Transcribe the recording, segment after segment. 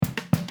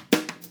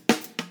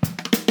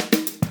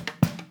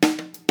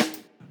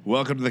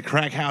Welcome to the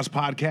Crack House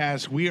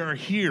Podcast. We are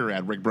here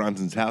at Rick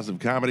Bronson's House of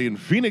Comedy in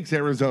Phoenix,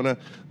 Arizona.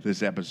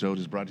 This episode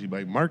is brought to you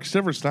by Mark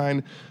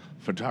Silverstein,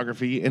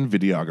 Photography and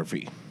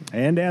Videography.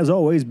 And as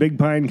always, Big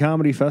Pine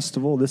Comedy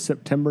Festival this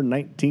September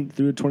 19th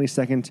through the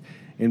 22nd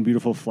in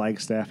beautiful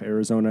Flagstaff,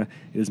 Arizona.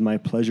 It is my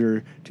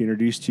pleasure to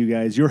introduce to you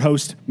guys your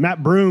host,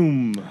 Matt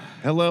Broom.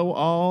 Hello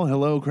all.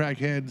 Hello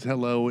crackheads.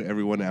 Hello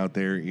everyone out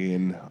there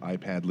in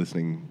iPad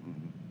listening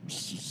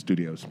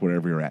studios,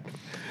 wherever you're at.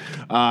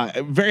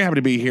 Very happy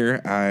to be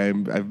here.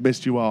 I've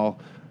missed you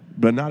all,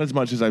 but not as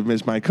much as I've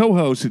missed my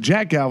co-host,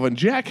 Jack Galvin.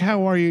 Jack,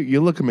 how are you?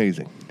 You look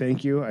amazing.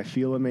 Thank you. I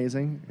feel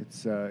amazing.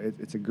 It's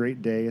a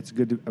great day. It's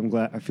good.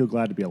 I feel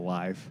glad to be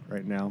alive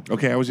right now.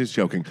 Okay, I was just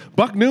joking.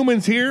 Buck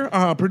Newman's here.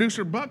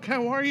 Producer Buck,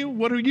 how are you?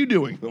 What are you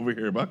doing over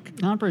here, Buck?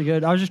 I'm pretty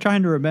good. I was just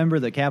trying to remember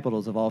the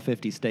capitals of all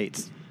 50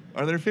 states.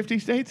 Are there 50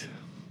 states?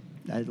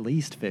 At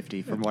least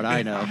 50, from what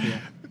I know. Yeah.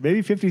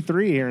 Maybe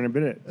 53 here in a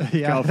minute.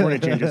 Yeah. California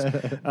changes.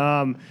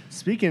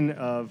 Speaking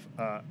of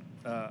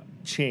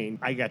change,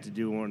 I got to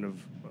do one of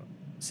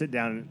sit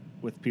down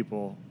with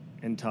people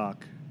and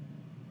talk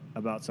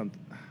about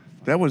something.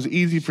 That was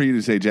easy for you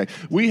to say, Jack.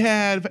 We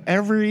have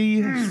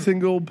every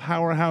single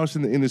powerhouse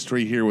in the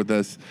industry here with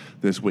us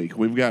this week.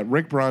 We've got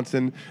Rick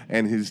Bronson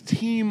and his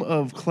team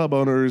of club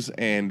owners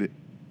and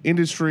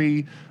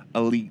industry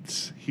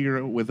elites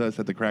here with us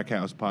at the Crack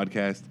House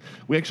Podcast.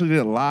 We actually did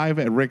it live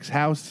at Rick's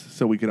house,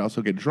 so we could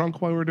also get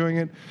drunk while we were doing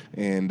it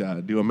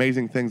and do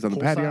amazing things on the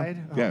patio.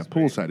 Poolside? Oh, Yeah,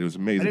 poolside. It was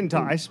amazing. I didn't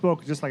talk. I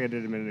spoke just like I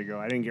did a minute ago.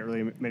 I didn't get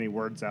really many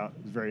words out.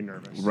 I was very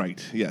nervous. Right.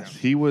 Yes.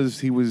 He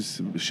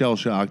was shell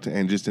shocked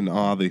and just in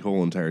awe the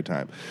whole entire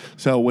time.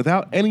 So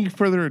without any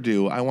further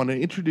ado, I want to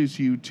introduce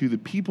you to the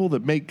people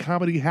that make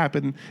comedy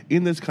happen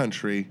in this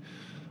country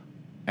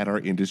at our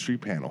industry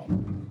panel.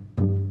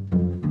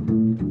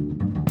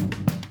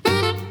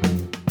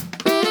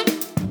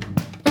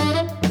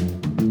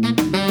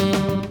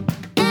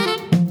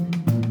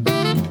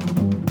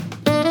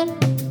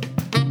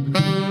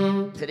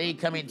 Today,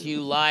 coming to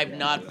you live,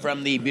 not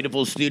from the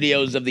beautiful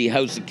studios of the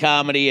House of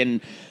Comedy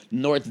in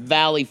North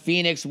Valley,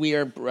 Phoenix. We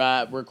are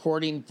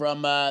recording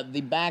from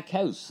the back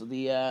house,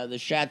 the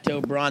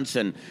Chateau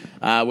Bronson,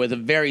 with a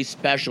very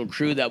special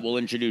crew that we'll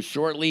introduce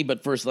shortly.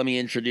 But first, let me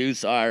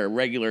introduce our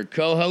regular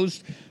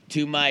co-host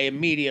to my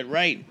immediate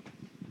right.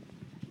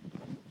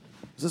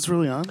 Is this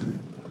really on?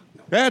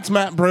 That's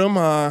Matt Broom.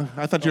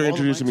 I thought you were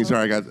introducing me.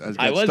 Sorry, I got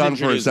stunned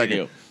for a second.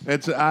 You.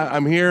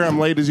 I'm here. I'm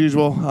late as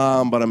usual,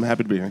 but I'm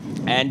happy to be here.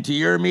 And to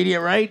your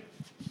immediate right,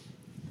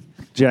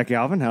 Jack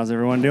Galvin, how's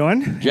everyone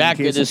doing? Jack,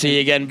 good to see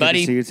you again,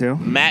 buddy. Good to see you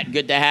too. Matt,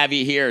 good to have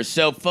you here.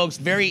 So, folks,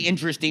 very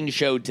interesting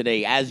show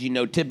today. As you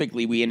know,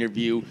 typically we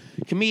interview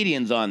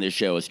comedians on this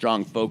show, a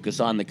strong focus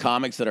on the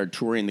comics that are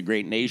touring the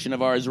great nation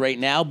of ours right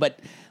now, but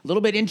a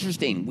little bit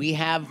interesting. We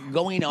have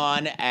going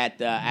on at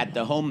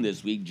the home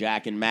this week,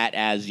 Jack and Matt,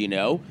 as you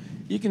know.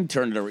 You can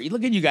turn it over.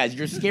 Look at you guys.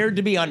 You're scared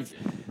to be on...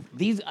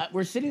 These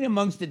we're sitting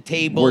amongst the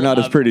table. We're not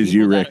as pretty as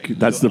you, Rick.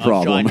 That's the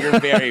problem. Sean, you're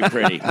very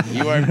pretty.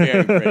 You are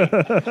very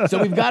pretty.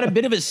 So we've got a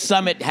bit of a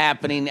summit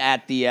happening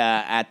at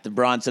the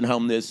Bronson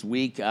home this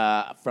week.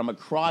 From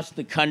across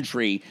the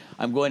country,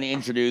 I'm going to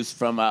introduce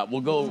from.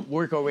 We'll go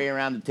work our way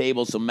around the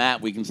table. So Matt,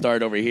 we can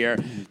start over here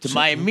to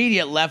my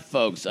immediate left,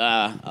 folks.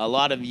 A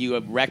lot of you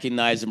have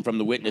recognized him from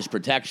the Witness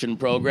Protection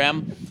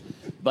Program.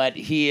 But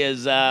he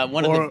is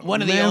one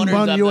of the owners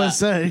Bun of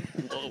USA.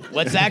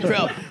 What's that,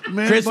 Krill?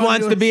 Man Chris Bun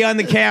wants USA. to be on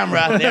the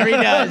camera. There he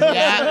does.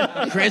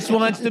 Yeah, Chris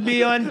wants to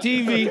be on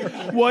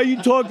TV. Why are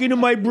you talking to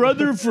my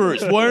brother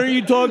first? Why aren't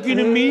you talking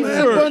to me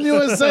Man Bun first?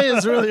 USA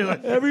is really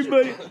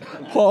Everybody,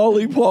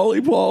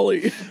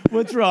 Paulie.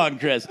 what's wrong,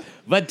 Chris?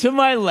 But to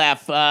my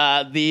left,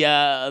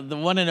 the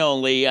one and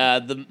only,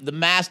 the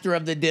master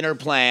of the dinner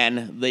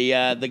plan,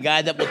 the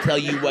guy that will tell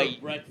you what.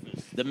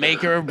 The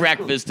maker of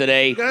breakfast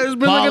today. Guy's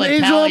been like an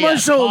angel on my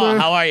shoulder. Paul,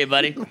 how are you,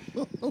 buddy?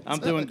 I'm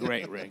doing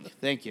great, Rick.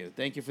 Thank you.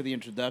 Thank you for the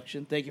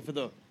introduction. Thank you for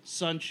the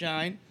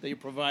sunshine that you're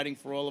providing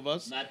for all of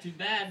us. Not too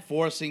bad.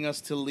 Forcing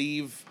us to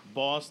leave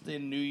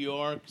Boston, New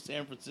York,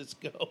 San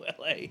Francisco,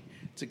 L.A.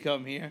 to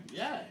come here.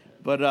 Yeah.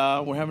 But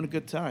we're having a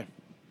good time.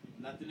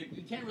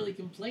 You can't really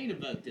complain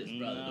about this,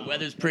 brother. No. The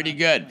weather's pretty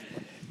good.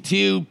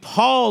 To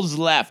Paul's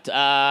left,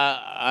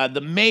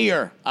 the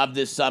mayor of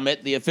this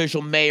summit, the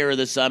official mayor of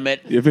the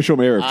summit. The official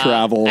mayor of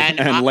travel and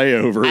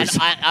layovers.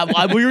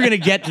 And we were going to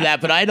get to that,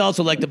 but I'd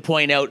also like to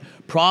point out,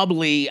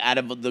 probably out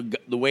of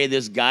the way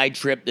this guy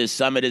trip, this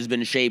summit has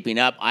been shaping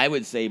up, I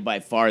would say by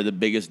far the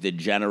biggest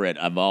degenerate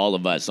of all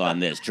of us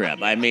on this trip.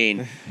 I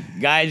mean,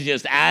 guy's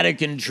just out of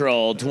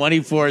control,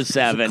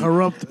 24/7.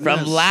 Corrupt From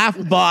mess.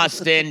 Laugh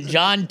Boston,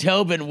 John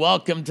Tobin,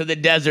 welcome to the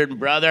desert,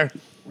 brother.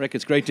 Rick,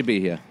 it's great to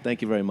be here.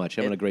 Thank you very much.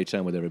 Having a great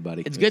time with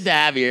everybody. It's good to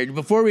have you here.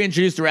 Before we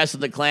introduce the rest of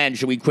the clan,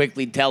 should we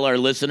quickly tell our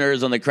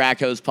listeners on the Crack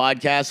House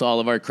Podcast,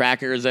 all of our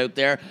crackers out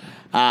there,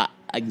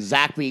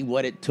 exactly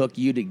what it took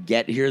you to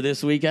get here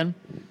this weekend?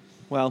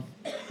 Well,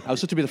 I was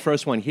supposed to be the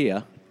first one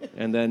here,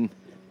 and then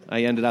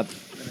I ended up.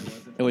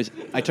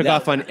 I took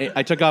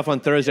off on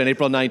Thursday, on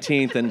April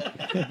 19th, and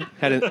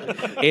had an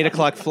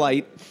 8:00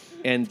 flight.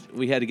 and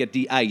we had to get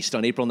de-iced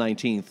on April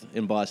 19th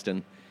in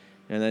Boston.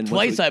 And then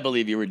Twice, I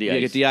believe you were de-iced. Yeah,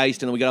 get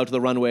de-iced, and then we got out to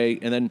the runway,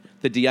 and then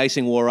the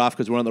de-icing wore off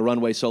because we were on the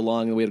runway so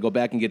long, and we had to go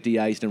back and get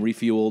de-iced and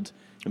refueled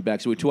and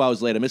back. So we were 2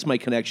 hours late. I missed my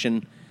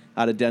connection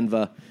out of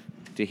Denver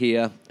to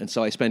here, and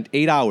so I spent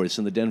 8 hours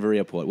in the Denver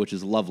airport, which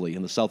is lovely,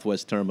 in the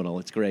Southwest Terminal.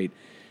 It's great.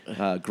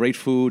 Great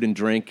food and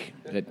drink.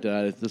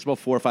 There's about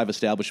 4 or 5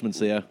 establishments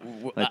there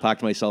I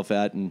parked myself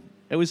at, and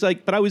it was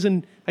like, but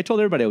I told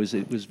everybody it was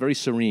very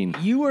serene.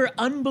 You were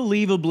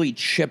unbelievably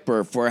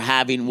chipper for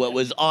having what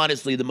was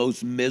honestly the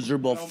most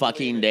miserable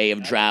fucking day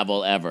of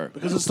travel ever.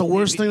 Because it's the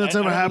worst thing that's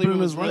ever happened in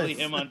his life. Really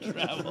him on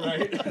travel.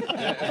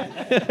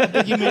 I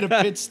think he made a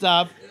pit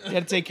stop. He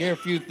had to take care of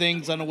a few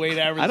things on the way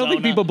to Arizona. I don't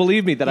think people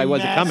believed me that I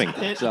wasn't Masked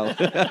coming. it. So,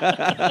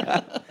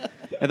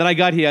 and then I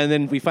got here, and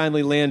then we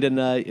finally land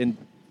in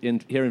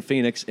here in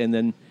Phoenix, and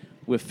then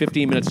we're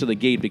 15 minutes to the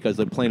gate because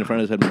the plane in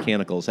front of us had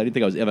mechanicals. I didn't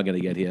think I was ever going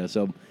to get here.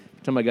 So, by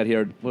the time I got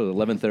here,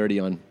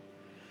 11:30 on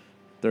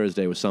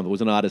Thursday was something. It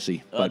was an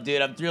odyssey. Oh,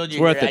 dude, I'm thrilled it's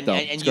you're worth here. it, though.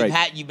 And It's great.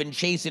 you've been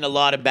chasing a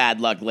lot of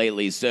bad luck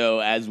lately. So,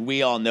 as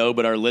we all know,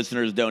 but our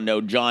listeners don't know,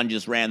 John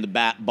just ran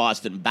the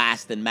Boston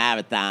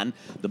Marathon,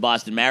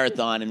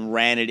 and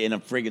ran it in a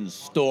friggin'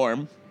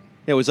 storm.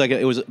 It was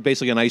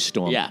basically an ice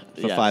storm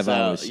for 5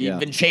 hours. You've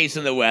been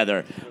chasing the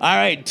weather. All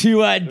right,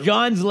 to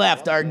John's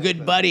left, our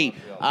good buddy,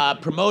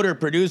 promoter,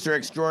 producer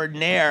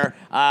extraordinaire,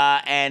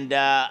 and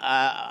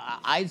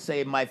I'd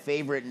say my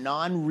favorite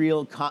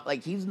non-real,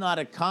 he's not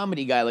a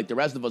comedy guy like the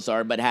rest of us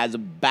are, but has a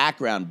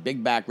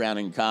big background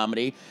in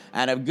comedy,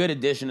 and a good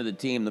addition to the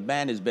team. The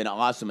band has been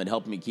awesome at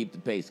helping me keep the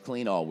pace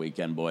clean all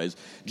weekend, boys.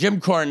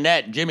 Jim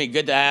Cornette. Jimmy,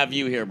 good to have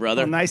you here,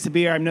 brother. Well, nice to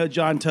be here. I'm no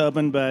John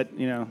Tobin, but,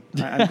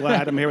 I'm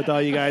glad I'm here with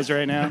all you guys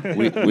right now.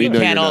 We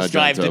can't all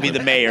strive to be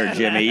the mayor,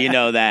 Jimmy. You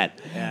know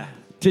that. Yeah.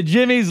 To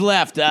Jimmy's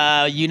left,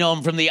 you know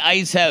him from the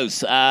Ice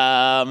House,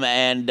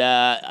 and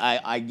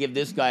I give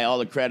this guy all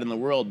the credit in the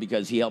world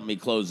because he helped me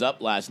close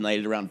up last night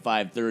at around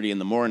 5:30 in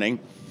the morning.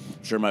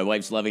 I'm sure my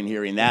wife's loving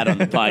hearing that on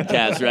the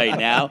podcast right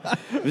now.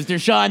 Mr.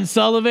 Sean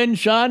Sullivan.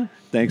 Sean?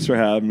 Thanks for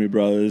having me,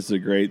 brother. This is a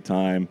great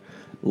time.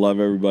 Love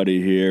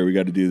everybody here. We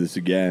got to do this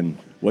again.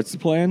 What's the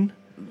plan?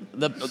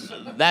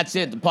 That's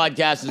it. The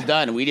podcast is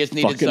done. We just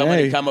needed Fucking someone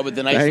A. to come up with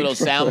a nice Thanks,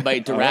 little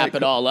soundbite to all wrap right,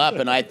 it all up,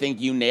 and I think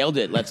you nailed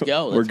it. Let's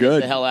go. Let's We're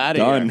good. Get the hell out of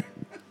Done. here.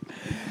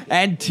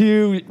 And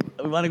we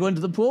want to go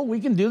into the pool? We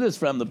can do this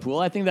from the pool.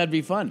 I think that'd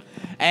be fun.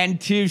 And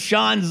to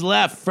Sean's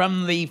left,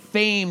 from the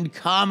famed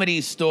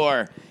Comedy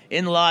Store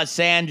in Los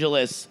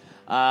Angeles,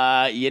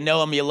 you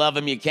know him, you love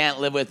him, you can't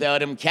live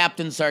without him.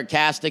 Captain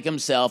Sarcastic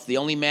himself, the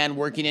only man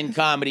working in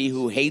comedy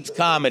who hates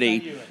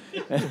comedy.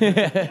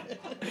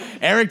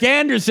 Eric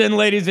Anderson,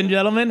 ladies and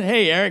gentlemen.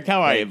 Hey, Eric,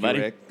 how are you, buddy?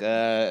 Rick.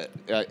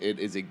 It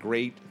is a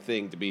great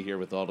thing to be here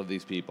with all of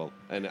these people,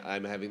 and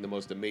I'm having the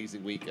most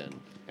amazing weekend.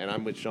 And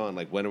I'm with Sean.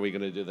 Like, when are we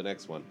going to do the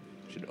next one?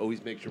 Should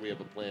always make sure we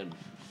have a plan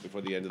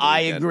before the end of the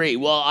weekend. I agree.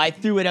 Well, I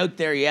threw it out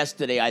there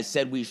yesterday. I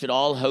said we should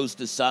all host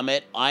a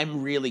summit.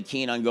 I'm really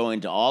keen on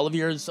going to all of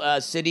your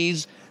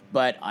cities,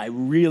 but I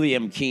really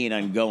am keen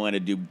on going to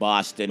do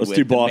Boston. Let's with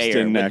do the Boston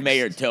mayor, next. with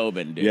Mayor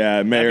Tobin, dude.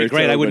 Yeah, Mayor That'd be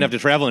great. Tobin. I wouldn't have to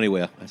travel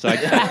anywhere. So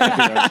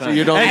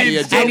You don't And see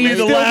a he'd Jimmy.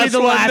 still be the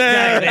last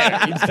guy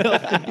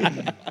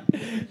there.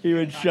 He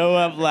would show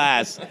up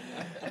last.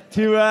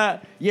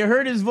 You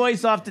heard his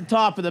voice off the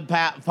top of the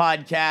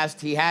podcast.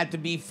 He had to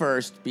be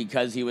first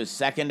because he was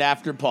second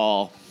after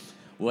Paul.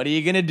 What are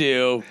you going to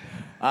do?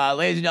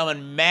 Ladies and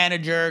gentlemen,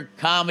 manager,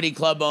 comedy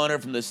club owner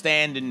from the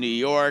Stand in New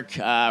York,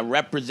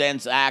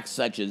 represents acts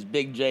such as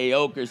Big J.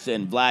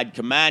 Okerson, Vlad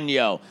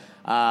Camano,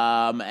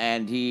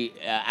 and he,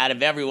 out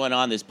of everyone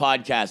on this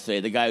podcast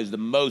today, the guy who's the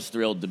most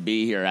thrilled to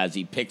be here as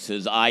he picks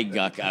his eye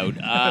guck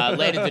out.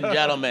 Ladies and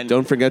gentlemen,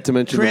 Don't forget to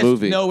mention Chris the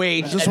movie. No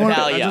Age I just want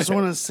Italia.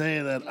 to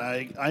say that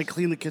I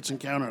cleaned the kitchen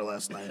counter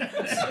last night.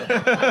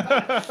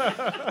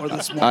 Or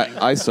this morning.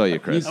 I saw you,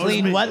 Chris. You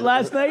cleaned what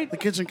last night? The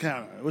kitchen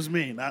counter. It was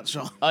me, not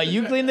Sean.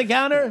 You cleaned the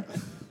counter?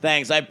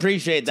 Thanks, I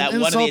appreciate that.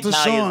 It's One an of the insult to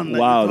Italian. Sean that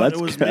Wow, you thought that's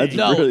it was good. me.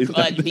 No,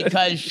 Really?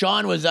 because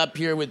Sean was up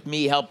here with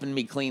me, helping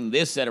me clean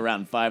this at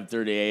around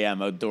 5:30 a.m.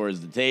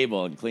 outdoors the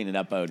table and clean it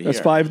up out here. That's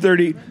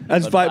 5:30.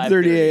 That's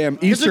 5:30 a.m.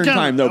 Eastern count.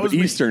 time, though. That was But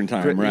me. Eastern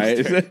time, Chris-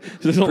 right?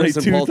 There's only Chris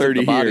and Paul took 2:30 the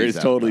here. bodies It's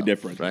out, totally though,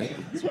 different, right?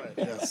 That's right,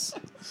 yes.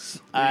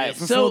 All right,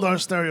 Fulfilled our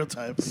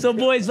stereotype. So,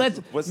 boys, maybe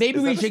is we that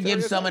a should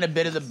give stereotype? someone a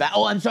bit of the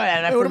Oh, I'm sorry,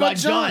 and I what forgot about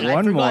John? I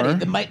One forgot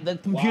more. it. The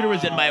computer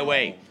was in my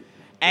way.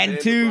 And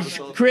to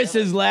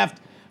Chris's left,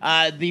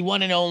 the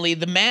one and only,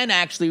 the man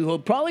actually who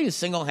probably is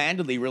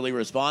single-handedly really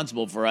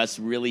responsible for us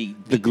really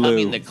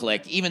becoming the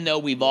clique, even though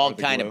we've all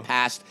kind of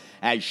passed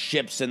as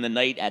ships in the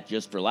night at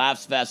Just for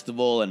Laughs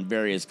Festival and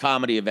various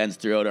comedy events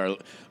throughout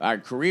our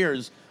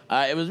careers.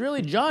 It was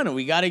really John, and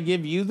we got to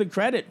give you the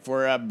credit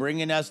for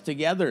bringing us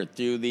together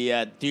through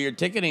your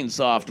ticketing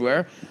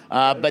software.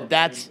 But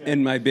that's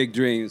And my big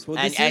dreams. Well,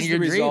 this And is your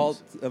the dreams.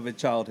 result of a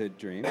childhood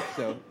dream.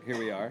 So here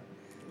we are.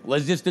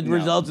 was this the No,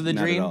 result of the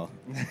not at dream? all.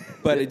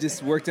 But it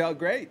just worked out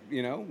great.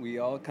 You know, we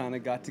all kind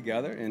of got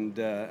together, and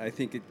I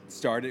think it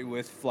started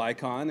with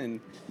FlyCon, and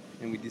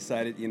and we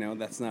decided,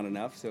 that's not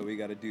enough, so we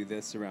got to do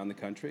this around the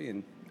country,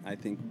 and I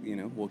think,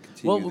 we'll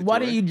continue. Well, the why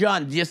tour. don't you,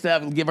 John, just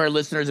give our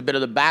listeners a bit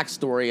of the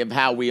backstory of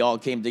how we all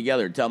came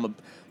together. Tell them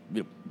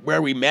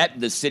where we met,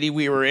 the city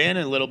we were in,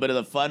 and a little bit of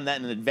the fun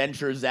and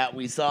adventures that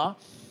we saw.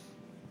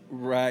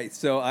 Right.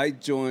 So I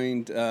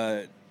joined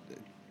a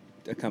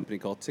company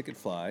called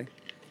Ticketfly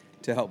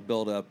to help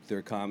build up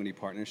their comedy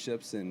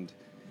partnerships, and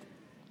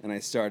I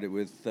started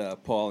with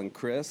Paul and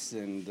Chris,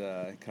 and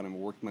kind of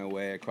worked my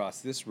way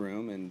across this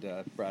room and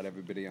brought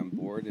everybody on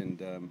board.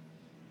 And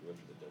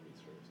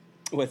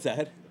what's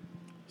that?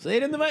 Say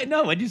it in the mic.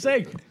 No, what'd you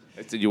say?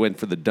 I said you went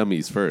for the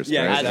dummies first.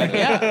 Yeah, right? exactly.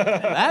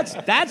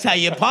 Yeah, that's how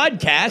you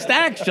podcast.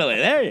 Actually,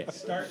 there you.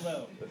 Start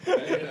low. Sure,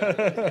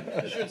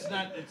 it's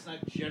not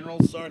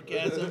general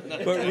sarcasm.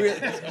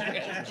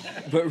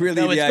 But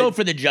really, No, let's go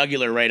for the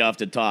jugular right off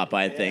the top.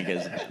 I think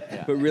is.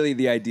 Yeah. But really,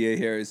 the idea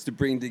here is to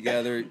bring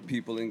together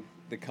people in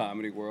the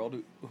comedy world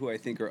who I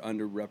think are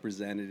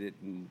underrepresented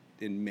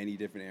in many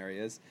different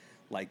areas,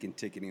 like in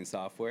ticketing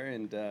software,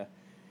 and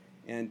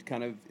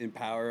kind of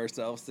empower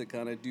ourselves to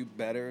kind of do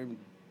better in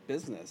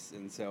business.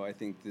 And so I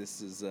think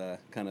this is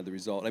kind of the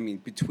result. I mean,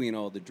 between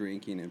all the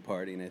drinking and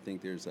partying, I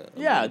think there's a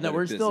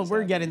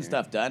we're getting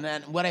stuff done.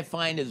 And what I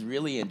find is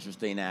really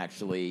interesting,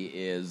 actually,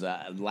 is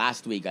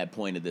last week I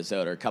pointed this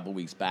out, or a couple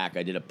weeks back,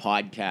 I did a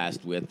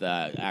podcast with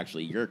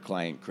actually your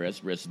client,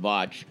 Chris, Rich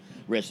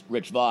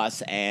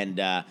Voss,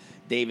 and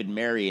David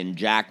Mary, and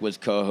Jack was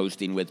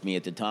co-hosting with me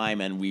at the time,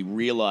 and we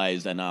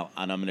realized, and I'm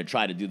going to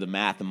try to do the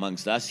math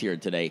amongst us here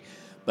today,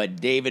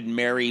 but David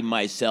Mary,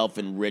 myself,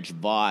 and Rich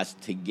Voss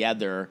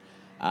together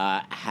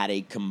had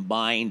a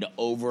combined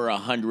over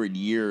 100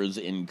 years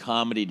in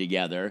comedy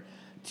together,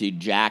 to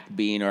Jack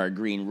being our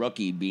green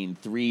rookie being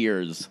 3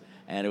 years.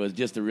 And it was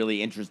just a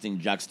really interesting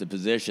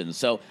juxtaposition.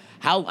 So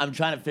I'm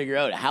trying to figure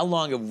out, how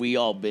long have we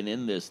all been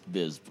in this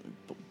biz?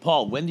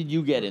 Paul, when did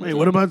you get into it? Wait,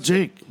 what about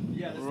Jake?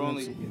 Yeah, we're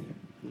only.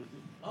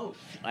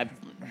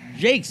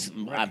 Jake's,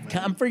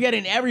 I'm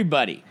forgetting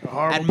everybody.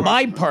 And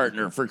my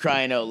partner, for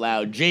crying out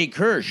loud, Jake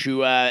Hirsch,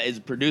 who is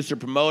a producer,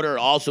 promoter,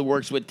 also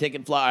works with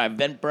Ticketfly,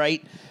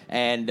 Eventbrite.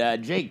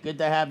 And Jake, good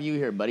to have you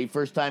here, buddy.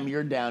 First time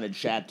you're down at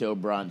Chateau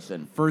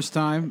Bronson. First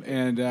time,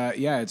 and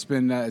it's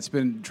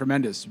been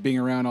tremendous being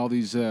around all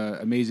these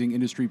amazing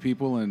industry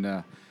people, and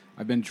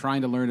I've been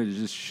trying to learn to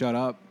just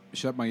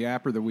shut my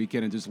yapper the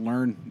weekend and just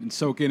learn and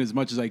soak in as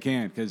much as I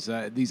can, because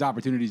these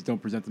opportunities don't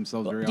present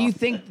themselves very often.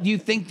 Do you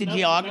think the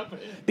geography?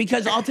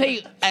 Because I'll tell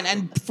you,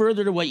 and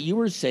further to what you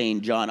were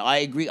saying, John, I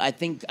agree. I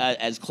think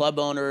as club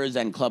owners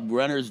and club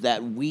runners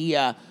that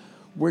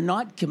we're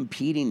not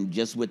competing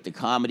just with the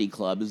comedy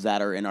clubs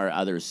that are in our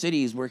other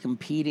cities. We're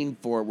fighting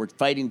for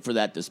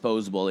that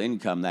disposable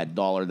income, that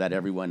dollar that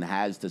everyone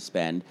has to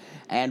spend.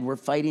 And we're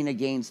fighting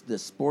against the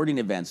sporting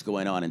events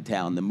going on in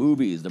town, the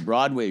movies, the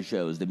Broadway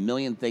shows, the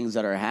million things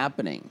that are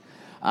happening.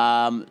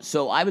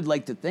 So I would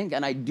like to think,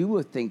 and I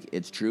do think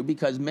it's true,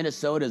 because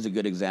Minnesota is a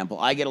good example.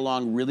 I get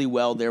along really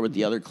well there with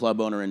the other club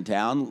owner in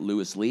town,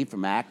 Louis Lee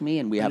from Acme,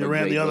 and we have a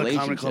great relationship. You ran the other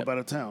comedy club out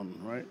of town,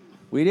 right?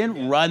 We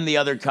didn't run the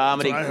other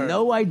comedy.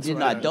 No, I did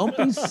not. heard. Don't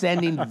be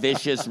sending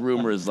vicious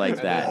rumors like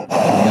that. The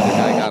other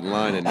guy got in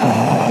line and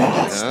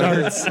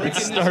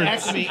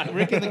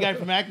Rick and the guy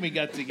from Acme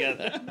got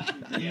together.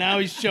 And now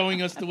he's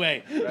showing us the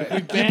way.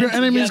 Keep your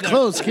enemies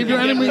close. Keep your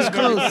enemies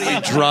close.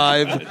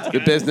 drive the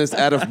business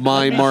out of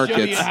my Show you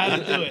markets. how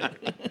to do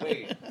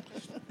it.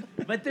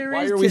 But there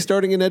Why is are we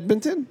starting in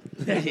Edmonton?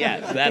 yeah,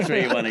 that's where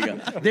you want to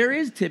go. There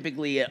is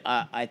typically,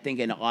 I think,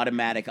 an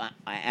automatic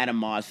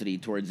animosity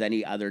towards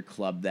any other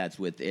club that's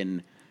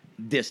within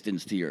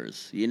distance to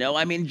yours. You know,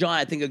 I mean, John,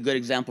 I think a good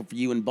example for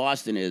you in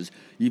Boston is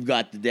you've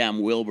got the damn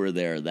Wilbur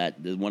there, that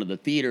is one of the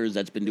theaters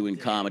that's been doing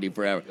comedy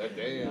forever.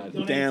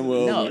 Dan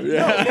Wilbur.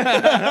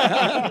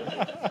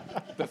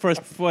 But first,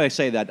 before I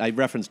say that, I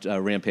referenced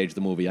Rampage,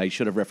 the movie. I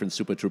should have referenced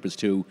Super Troopers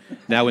 2,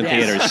 now in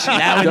theaters.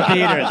 Now in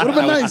theaters. Would have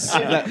been nice.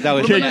 That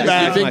was Kick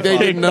back. I think they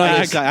didn't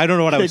notice. I don't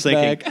know what I was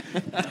thinking.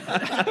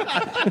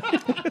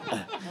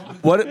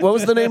 What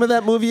was the name of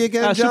that movie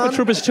again, John? Super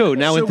Troopers 2,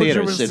 now in Super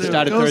theaters. Troopers It 2.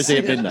 started Go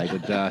Thursday see at midnight.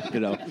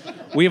 And,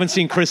 we haven't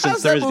seen Chris since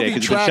How's that Thursday movie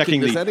because he's been tracking?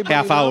 checking Does the anybody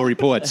half-hour know?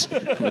 reports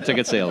for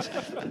ticket sales.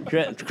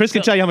 Chris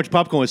can tell you how much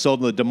popcorn was sold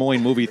in the Des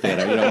Moines movie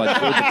theater. You know, like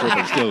Super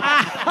Troopers 2.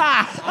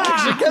 I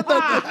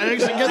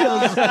actually get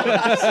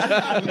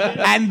those.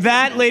 And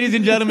that, ladies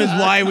and gentlemen, is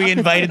why we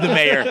invited the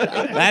mayor.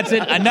 That's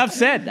it. Enough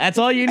said. That's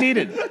all you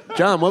needed.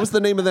 John, what was the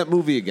name of that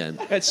movie again?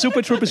 It's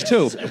Super Troopers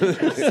 2.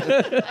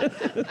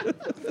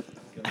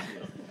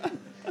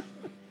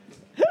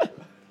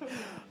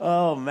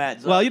 Oh, man.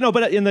 Well,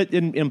 but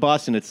in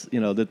Boston, it's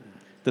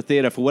the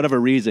theater for whatever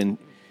reason.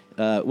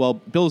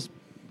 Bill's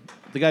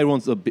the guy who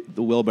owns the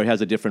Wilbur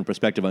has a different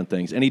perspective on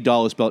things. Any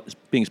dollar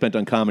being spent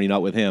on comedy,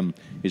 not with him,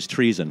 is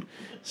treason.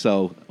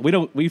 So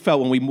we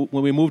felt when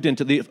we moved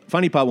into the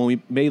funny part when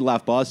we made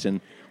Laugh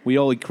Boston, we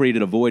only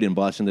created a void in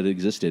Boston that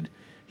existed.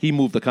 He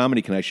moved the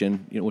Comedy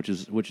Connection, which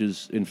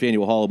is in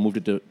Faneuil Hall, moved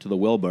it to the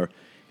Wilbur,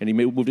 and he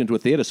moved into a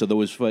theater. So there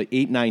was for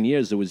 8-9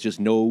 years there was just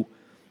no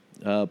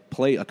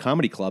play a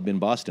comedy club in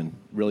Boston,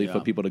 really for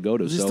people to go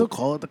to. Does he still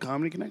call it the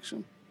Comedy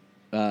Connection?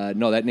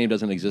 No, that name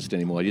doesn't exist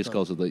anymore. He just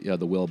calls it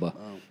the Wilbur.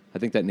 I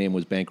think that name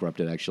was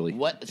bankrupted actually.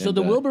 What? So And,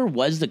 the Wilbur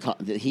was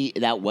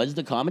that was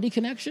the Comedy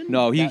Connection?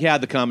 No, he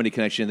had the Comedy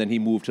Connection. Then he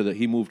moved to the.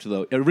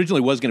 It originally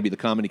was going to be the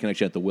Comedy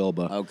Connection at the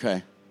Wilbur.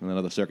 Okay. And then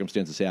other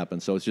circumstances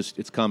happened. So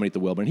it's comedy at the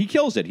Wilbur, and he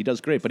kills it. He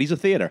does great. But he's a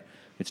theater.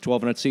 It's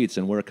 1,200 seats,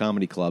 and we're a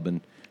comedy club,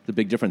 and the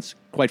big difference.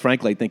 Quite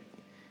frankly, I think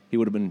he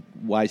would have been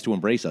wise to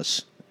embrace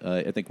us.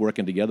 I think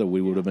working together, we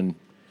would have been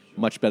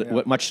much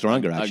better, much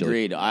stronger.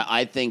 Actually, Agreed.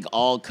 I think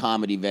all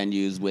comedy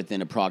venues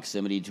within a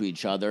proximity to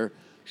each other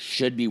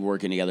should be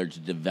working together to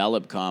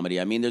develop comedy.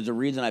 I mean, there's a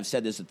reason I've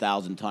said this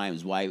 1,000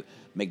 times why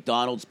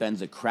McDonald's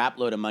spends a crap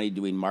load of money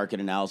doing market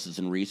analysis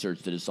and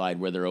research to decide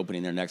where they're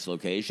opening their next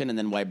location, and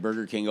then why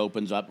Burger King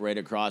opens up right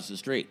across the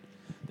street.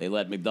 They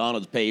let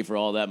McDonald's pay for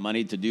all that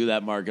money to do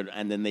that market,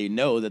 and then they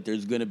know that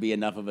there's going to be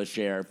enough of a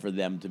share for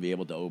them to be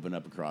able to open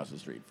up across the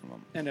street from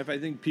them. And if I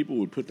think people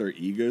would put their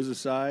egos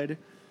aside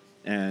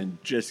and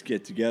just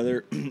get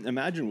together,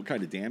 imagine what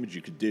kind of damage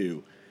you could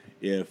do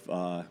if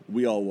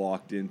we all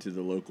walked into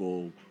the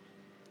local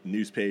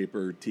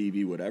newspaper,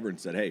 TV, whatever, and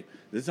said, hey,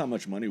 this is how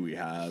much money we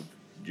have.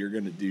 You're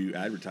going to do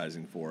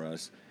advertising for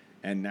us.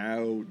 And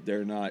now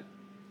they're not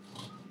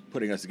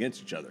putting us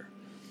against each other.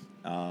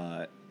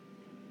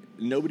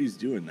 Nobody's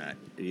doing that.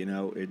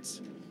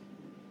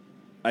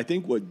 I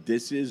think what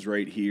this is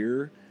right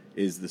here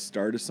is the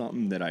start of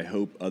something that I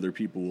hope other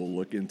people will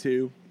look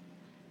into.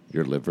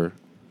 Your liver.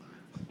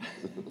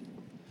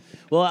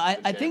 Well,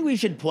 I think we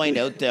should point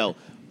out, though,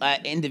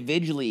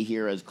 individually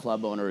here as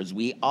club owners,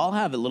 we all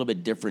have a little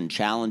bit different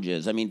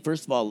challenges. I mean,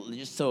 first of all,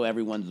 just so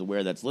everyone's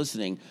aware that's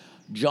listening,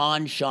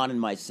 John, Sean, and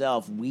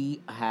myself,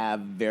 we have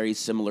very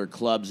similar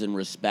clubs in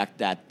respect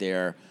that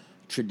they're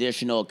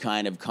traditional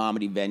kind of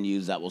comedy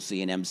venues that will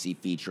see an MC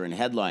feature and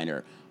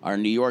headliner. Our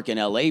New York and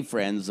LA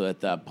friends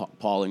with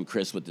Paul and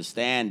Chris with The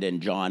Stand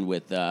and John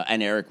with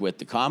and Eric with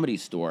The Comedy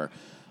Store.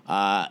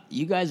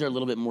 You guys are a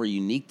little bit more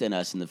unique than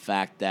us in the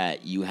fact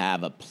that you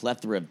have a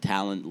plethora of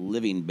talent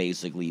living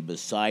basically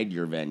beside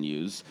your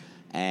venues,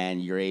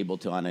 and you're able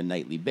to, on a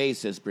nightly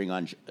basis, bring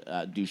on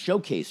do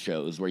showcase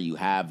shows where you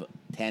have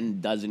a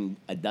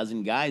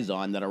dozen guys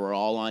on that are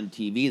all on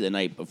TV the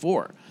night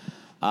before.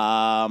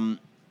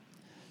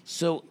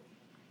 So,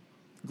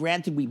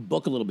 granted, we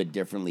book a little bit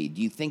differently.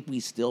 Do you think we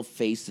still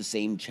face the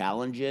same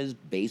challenges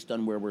based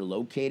on where we're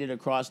located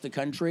across the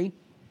country,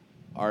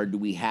 or do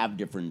we have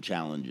different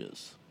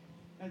challenges?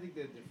 I think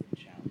they're different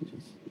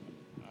challenges.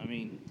 I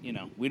mean,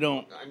 we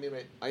don't. I mean,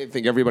 I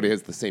think everybody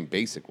has the same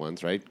basic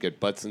ones, right? Get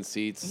butts and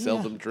seats, sell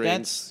them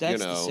drinks.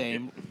 That's the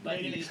same.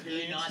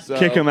 So,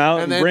 Kick 'em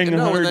out and bring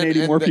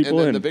 180 more people and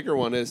then in. The bigger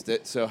one is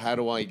that. So how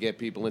do I get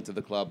people into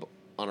the club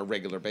on a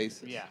regular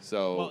basis? Yeah.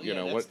 So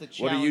Well, that's the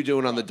what are you challenge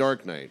doing for on the us.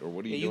 dark night, or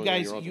what are you doing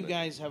on your off You night?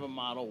 guys have a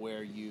model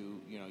where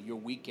your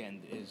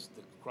weekend is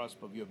the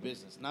cusp of your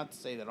business. Not to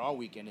say that our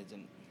weekend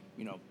isn't,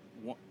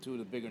 two of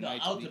the bigger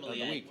nights of the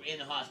week. In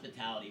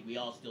hospitality, we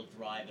all still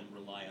thrive and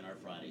rely on our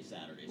Friday,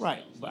 Saturday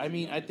Right, sales. but I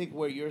mean, I think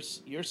where your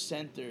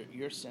center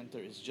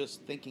is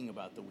just thinking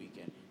about the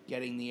weekend,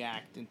 getting the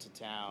act into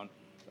town,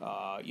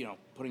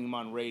 putting them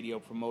on radio,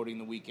 promoting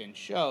the weekend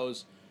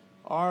shows.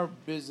 Our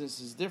business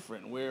is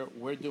different.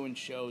 We're doing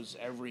shows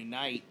every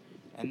night,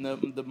 and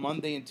the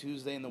Monday and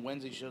Tuesday and the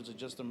Wednesday shows are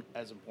just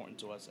as important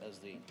to us as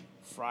the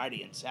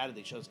Friday and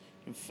Saturday shows.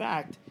 In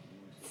fact,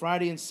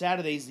 Friday and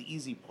Saturday is the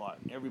easy part.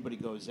 Everybody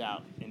goes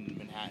out in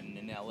Manhattan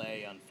and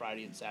LA on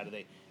Friday and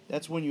Saturday.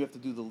 That's when you have to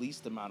do the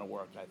least amount of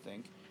work, I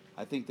think.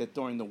 I think that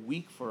during the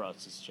week for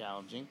us is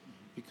challenging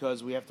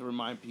because we have to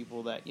remind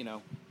people that,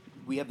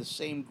 we have the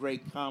same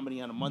great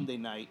comedy on a Monday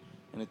night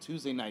and a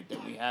Tuesday night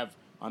that we have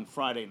on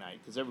Friday night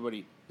because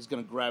everybody is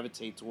going to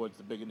gravitate towards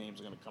the bigger names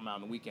that are going to come out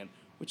on the weekend,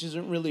 which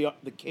isn't really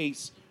the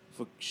case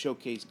for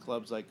showcase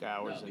clubs like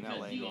ours in LA.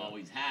 Because you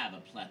always have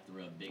a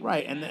plethora of big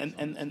Right, names.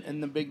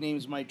 and the big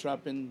names might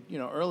drop in,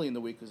 early in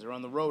the week because they're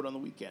on the road on the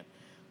weekend.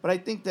 But I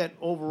think that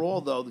overall,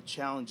 though, the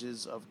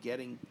challenges of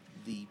getting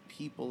the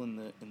people in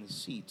the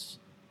seats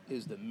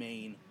is the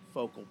main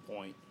focal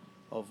point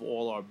of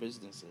all our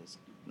businesses,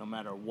 no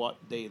matter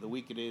what day of the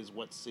week it is,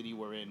 what city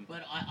we're in.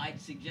 But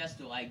I'd suggest,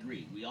 though, I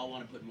agree. We all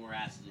want to put more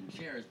asses in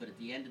chairs, but at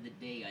the end of the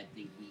day, I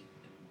think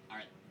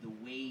the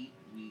way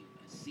we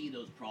see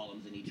those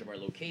problems in each of our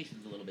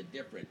locations is a little bit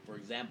different. For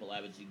example, I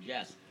would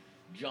suggest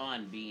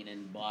John being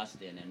in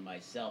Boston and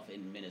myself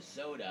in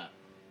Minnesota,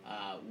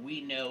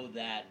 we know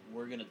that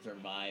we're going to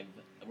survive.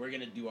 We're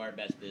going to do our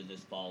best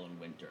business fall and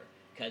winter.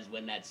 Because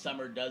when that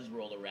summer does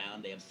roll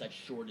around, they have such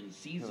shortened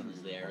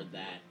seasons there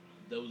that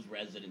those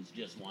residents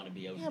just want to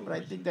be outdoors. Yeah, but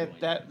I think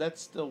that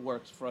still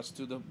works for us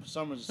too. The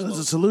summers are There's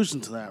a solution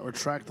to that: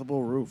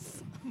 retractable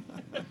roof.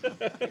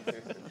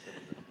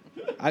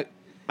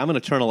 I'm an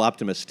eternal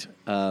optimist,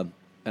 and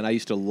I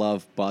used to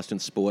love Boston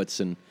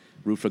sports and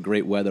root for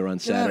great weather on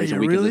outta Saturdays here,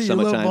 and weekends really? in You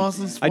love summertime.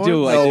 Boston I do.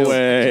 sports? I No do.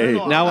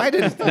 way. Now I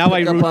didn't now I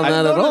pick up root. on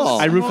that at all.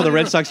 I root for the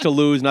Red Sox to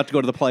lose, not to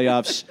go to the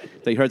playoffs.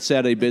 They hurt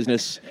Saturday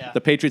business.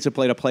 The Patriots have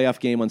played a playoff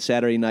game on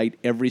Saturday night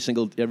every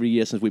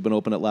year since we've been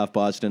open at Laugh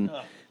Boston.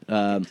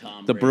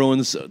 The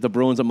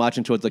Bruins are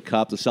marching towards the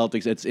cup. The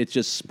Celtics. It's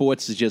just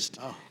sports is just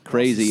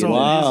crazy. so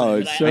Wow,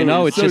 amazing. it's so, I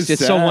know it's just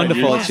it's so sad.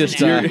 wonderful. Your It's just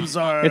teams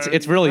are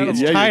it's really it's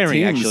incredible. Yeah, your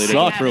tiring teams actually to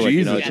suck. go through it.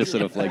 You know, Jesus. it's just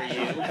sort of like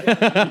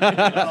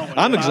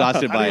I'm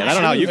exhausted by it. I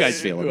don't know how you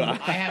guys feel about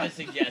it. I have a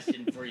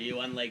suggestion for you,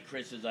 unlike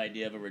Chris's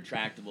idea of a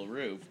retractable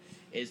roof,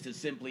 is to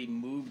simply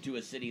move to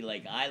a city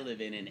like I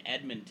live in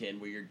Edmonton,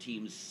 where your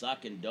teams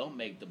suck and don't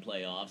make the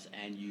playoffs,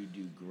 and you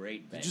do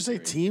great. Did you say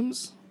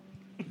teams?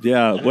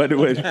 Yeah. What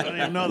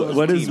even know those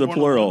what is teams the weren't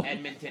plural?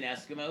 Edmonton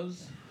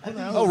Eskimos.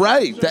 Oh,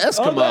 right. The Eskimos.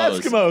 Oh,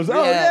 the Eskimos.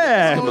 Oh, Yeah,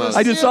 yeah. the Eskimos.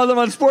 I just saw them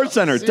on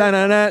SportsCenter.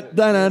 Da-na-na,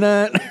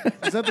 da-na-na.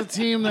 Is that the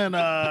team that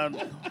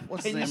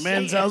what's his name?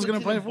 Manziel's going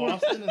to play for?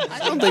 I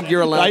don't think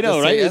you're allowed I know,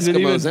 to right? say Is it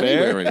even Eskimos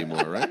fair? anywhere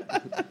anymore,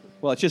 right?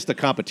 Well, it's just the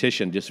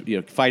competition, just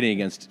fighting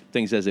against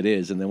things as it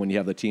is, and then when you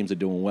have the teams that are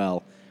doing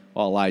well,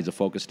 all eyes are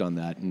focused on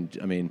that. And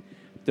I mean,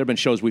 there have been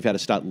shows we've had to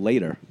start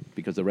later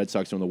because the Red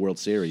Sox are in the World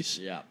Series.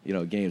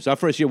 Games. Our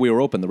first year we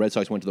were open, the Red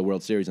Sox went to the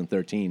World Series in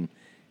 2013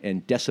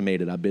 and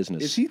decimated our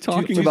business. Is he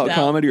talking about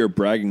comedy or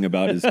bragging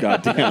about his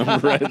goddamn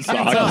Red Sox?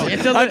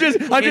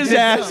 I'm just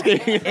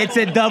asking. It's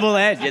a double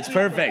edge. It's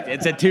perfect.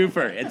 It's a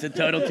twofer. It's a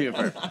total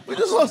twofer. We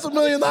just lost $1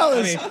 million.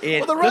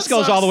 This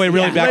goes all the way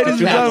really back Ladies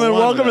to and gentlemen,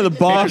 welcome to the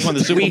Patriots won the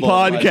Box Super Bowl,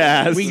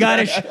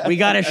 podcast. We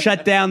gotta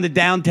shut down the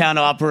downtown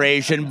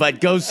operation, but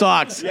go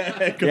Sox.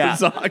 Go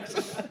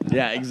Sox.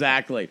 Yeah,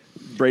 exactly.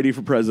 Brady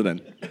for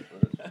president.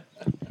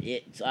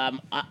 It's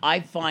I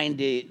find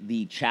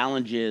the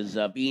challenges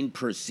of being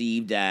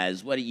perceived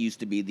as what it used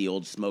to be, the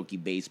old smoky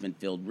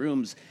basement-filled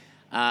rooms.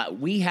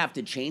 We have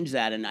to change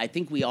that, and I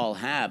think we all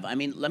have. I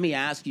mean, let me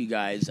ask you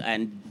guys,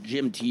 and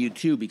Jim, to you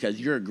too, because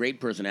you're a great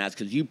person to ask,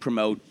 because you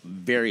promote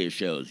various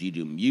shows. You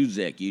do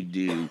music. You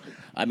do.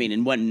 I mean,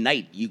 in one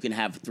night, you can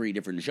have 3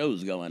 different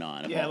shows going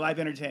on. Yeah, live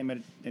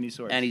entertainment, any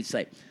sort. Any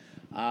site.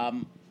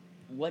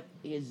 What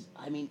is?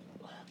 I mean,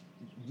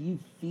 do you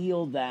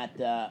feel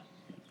that?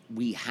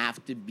 We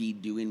have to be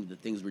doing the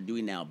things we're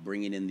doing now,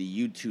 bringing in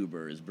the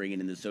YouTubers, bringing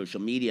in the social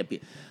media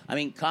people. I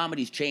mean,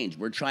 comedy's changed.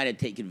 We're trying to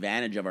take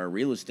advantage of our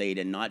real estate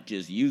and not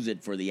just use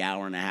it for the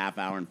hour and a half,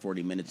 hour and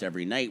 40 minutes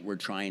every night. We're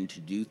trying to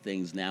do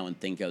things now and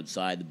think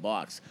outside the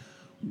box.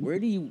 Where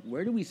do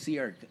we see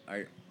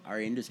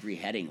our industry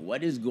heading?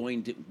 What is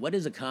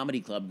a comedy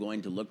club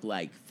going to look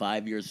like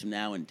 5 years from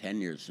now and 10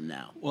 years from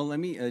now? Well, let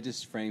me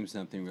just frame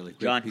something really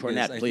quick. John because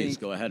Cornette, I please think,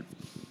 go ahead.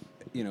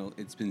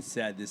 It's been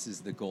said this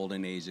is the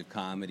golden age of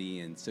comedy,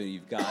 and so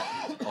you've got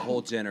a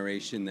whole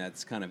generation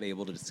that's kind of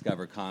able to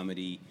discover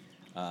comedy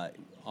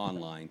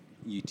online,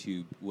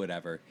 YouTube,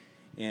 whatever.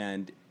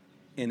 And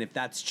if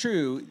that's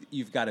true,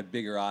 you've got a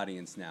bigger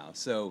audience now.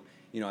 So,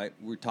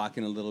 we're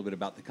talking a little bit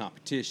about the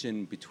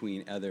competition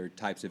between other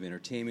types of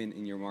entertainment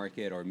in your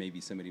market, or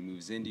maybe somebody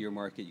moves into your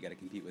market, you got to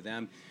compete with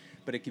them.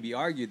 But it could be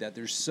argued that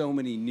there's so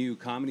many new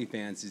comedy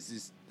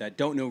fans that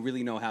don't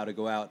really know how to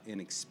go out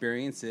and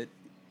experience it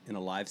in a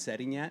live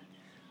setting yet.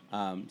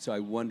 So I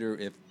wonder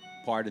if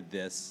part of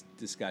this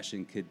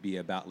discussion could be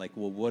about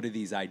what are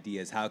these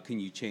ideas? How can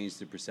you change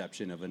the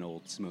perception of an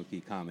old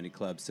smoky comedy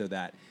club so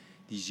that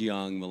these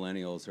young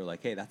millennials are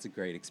like, hey, that's a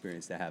great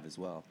experience to have as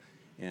well.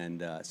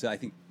 And so I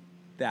think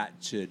that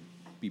should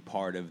be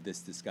part of this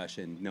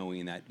discussion,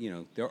 knowing that,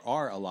 there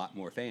are a lot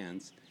more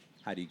fans.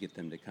 How do you get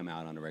them to come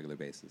out on a regular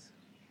basis?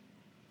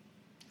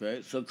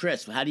 Right. So,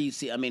 Chris, how do you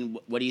see? I mean,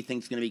 what do you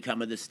think is going to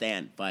become of the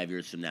Stand 5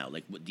 years from now?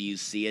 Do you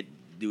see it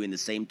doing the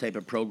same type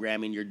of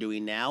programming you're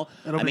doing now?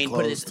 It'll be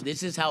closed.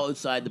 This is how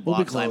outside the We'll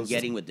be box I'm closed.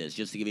 getting with this.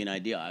 Just to give you an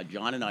idea,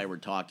 John and I were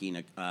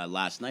talking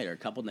last night or a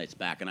couple nights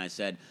back, and I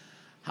said,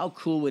 how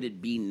cool would it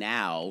be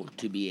now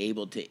to be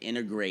able to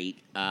integrate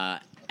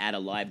at a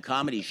live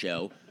comedy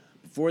show?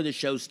 Before the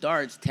show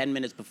starts, 10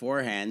 minutes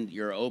beforehand,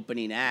 your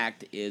opening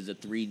act is a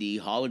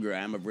 3D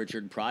hologram of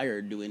Richard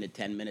Pryor doing a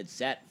 10-minute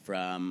set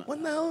from...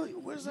 What the hell?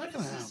 Where's that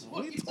going to happen?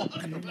 What are you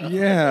talking about?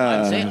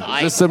 Yeah. I'm saying,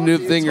 Is this some new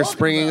thing you're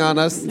springing on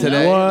us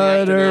today?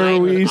 What are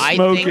we I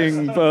smoking,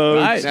 think-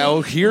 folks? Right.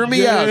 Now, hear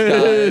me out,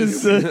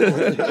 guys.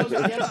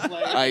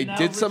 I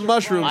did some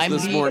mushrooms I'm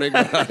this being morning,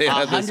 but I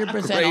had this 100%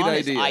 great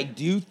honest. idea. I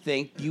do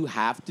think you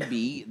have to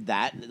be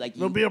that.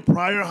 There'll be a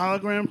Pryor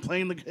hologram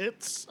playing the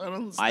hits.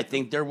 I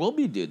think there will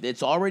be, dude.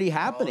 It's already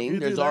happening. You do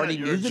There's that, already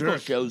you're a musical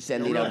jerk. shows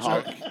sending You're a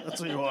out real jerk.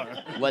 That's what you are.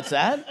 What's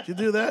that? If you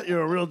do that,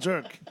 you're a real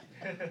jerk.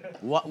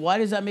 Why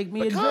does that make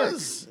me a jerk?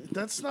 Because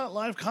that's not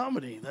live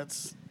comedy.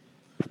 That's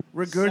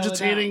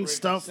regurgitating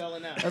stuff.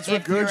 That's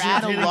If you're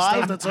at a regurgitating live,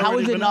 stuff that's how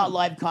already is it been not on.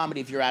 live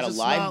comedy if you're at a It's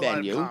live not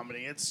venue? Live comedy.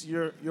 It's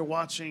you're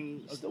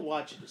watching. Still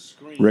watching the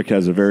screen. Rick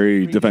has a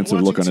very You're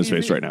defensive look on watching his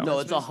face TV. right now. No,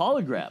 it's a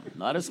hologram,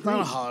 not a It's screen.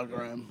 not a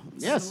hologram.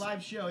 Yes. It's a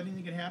live show.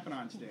 Anything can happen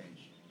on stage,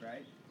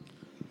 right?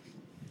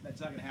 That's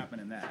not going to happen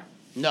in that.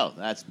 No,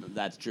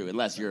 that's true.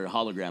 Unless your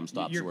hologram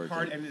stops You're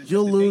working.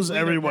 You'll lose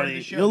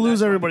everybody. You'll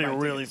lose everybody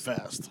really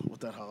fast with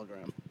that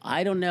hologram.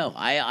 I don't know.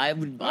 I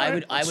would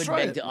beg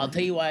to. I'll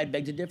tell you why I'd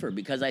beg to differ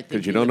because I think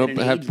Because you we live don't in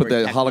an have age to put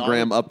where the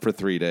hologram technology- up for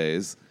 3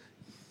 days,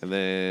 and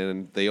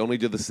then they only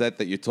do the set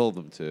that you told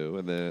them to,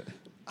 and then.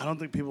 I don't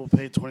think people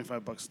pay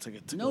 $25 a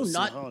ticket to No, go see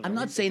not. the hologram. I'm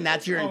not saying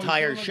that's your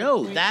entire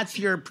show. That's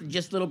your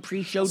just little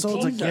pre-show. So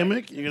it's a teaser.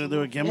 gimmick? You're gonna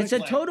do a gimmick? It's a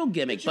total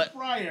gimmick, but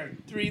Prior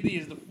 3D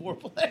is the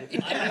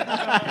foreplay.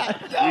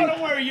 No,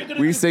 don't worry. You're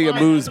gonna. We say a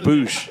moose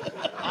boosh.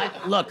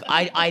 look,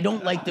 I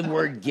don't like the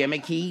word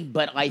gimmicky,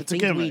 but I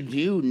think we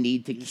do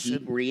need to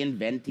keep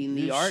reinventing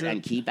the you art should.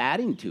 and keep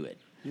adding to it.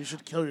 You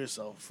should kill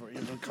yourself for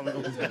even coming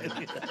up with that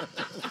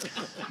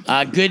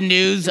idea. Good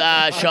news,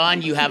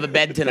 Sean, you have a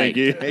bed tonight.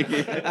 Thank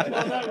you. Well,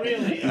 not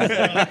really.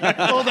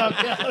 Hold up,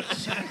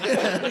 couch. Look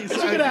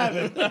at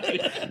happen.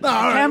 No,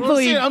 all right, can't well,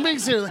 believe- I'm being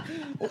serious.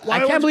 I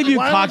can't believe you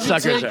why would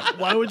cocksuckers take-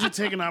 Why would you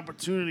take an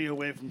opportunity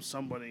away from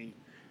somebody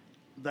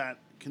that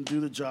can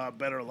do the job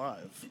better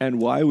live? And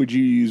why would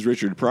you use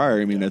Richard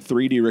Pryor? I mean, a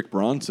 3D Rick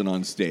Bronson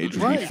on stage would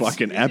be Right.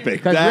 fucking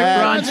epic. Because Rick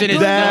Bronson is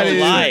that still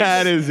is- alive.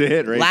 that is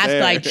it right Last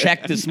there. I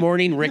checked this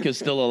morning, Rick is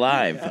still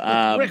alive.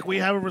 Rick, we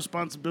have a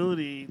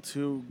responsibility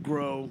to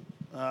grow,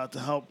 to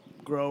help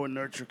grow and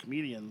nurture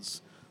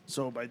comedians.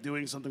 So by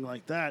doing something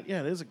like that, yeah,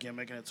 it is a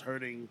gimmick and it's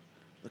hurting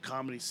the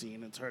comedy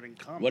scene. It's hurting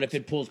comedy. What if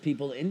it pulls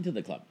people into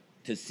the club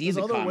to see There's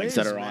the other comics ways,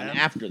 that are on man.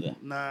 after them?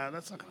 Nah,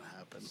 that's not gonna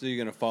happen. So you're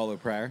gonna follow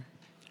Pryor?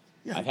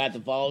 Yeah. I've had to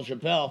follow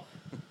Chappelle.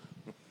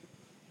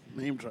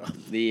 Name drop.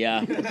 The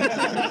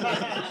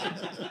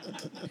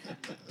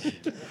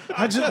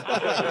How'd you?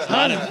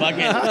 How'd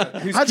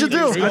How'd you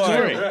do?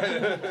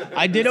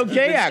 I did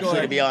okay,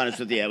 actually, to be honest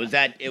with you.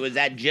 It was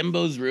at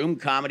Jimbo's room,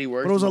 Comedy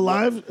Works. But it was a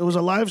live. It was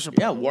a live show.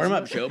 Yeah,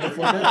 warm-up show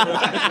before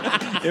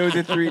that. It was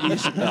a 3D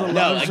show.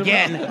 No,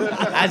 again,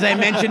 as I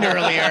mentioned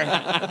earlier,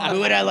 who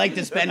would I like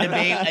to spend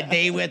a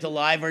day with,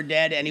 alive or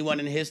dead? Anyone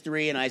in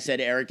history? And I said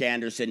Eric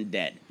Anderson,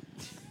 dead.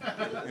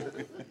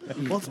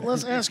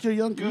 Let's ask your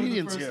young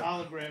comedians here.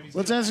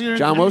 Let's ask your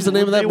John, what was the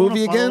name of that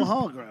movie again?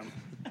 Hologram.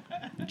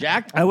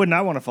 Jack? I would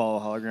not want to follow a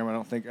hologram. I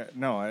don't think.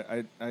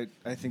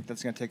 I think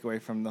that's going to take away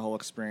from the whole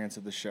experience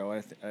of the show.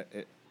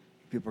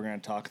 People are going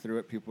to talk through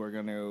it. People are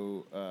going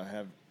to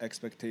have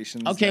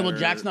expectations. Okay, that well, are-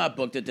 Jack's not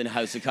booked at the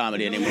House of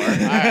Comedy anymore. All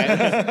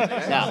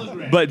right. Now,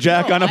 But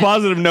Jack, on a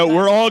positive note,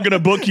 we're all going to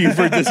book you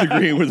for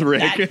disagreeing with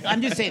Rick. I'm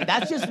just saying,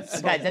 that's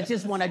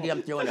just one idea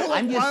I'm throwing out.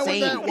 I'm just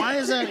saying. Why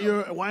is that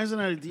an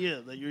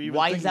idea that you're even?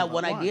 Why is thinking that about?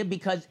 one Why? idea?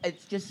 Because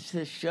it's just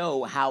to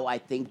show how I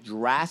think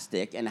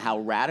drastic and how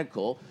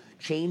radical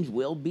change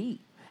will be.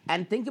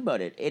 And think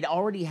about it. It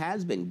already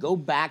has been. Go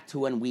back to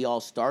when we all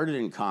started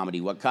in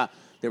comedy.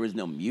 There was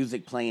no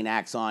music playing,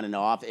 acts on and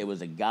off. It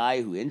was a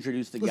guy who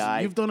introduced the Listen,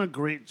 guy. you've done a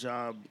great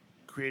job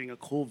creating a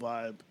cool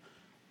vibe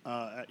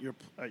at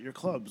your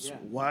clubs. Yeah.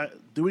 Why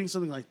doing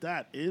something like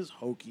that is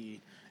hokey,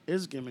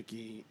 is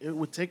gimmicky. It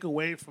would take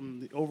away from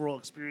the overall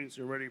experience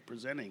you're already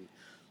presenting.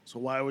 So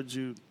why would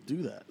you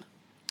do that?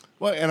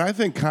 Well, and I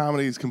think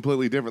comedy is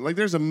completely different. Like,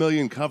 there's a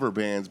million cover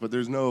bands, but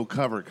there's no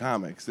cover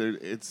comics. There's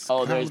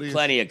comedy's-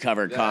 plenty of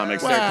cover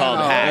comics. Well, They're called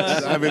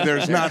hacks. I mean,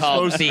 there's They're not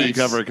called supposed to be thieves.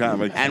 cover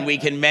comics. And we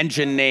can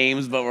mention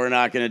names, but we're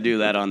not going to do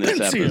that on this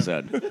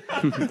episode.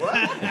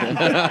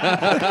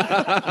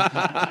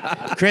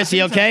 Chris,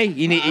 you okay?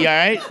 You all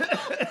right?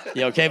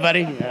 You okay,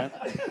 buddy? Yeah.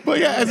 But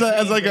yeah,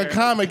 as like a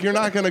comic, you're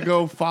not going to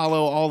go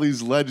follow all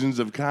these legends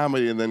of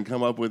comedy and then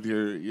come up with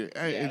your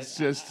it's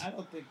just. I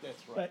don't think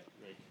that's right.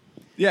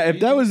 Yeah, if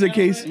that was the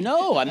case.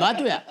 No, I'm not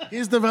doing that.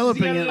 He's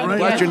developing it right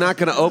But now. you're not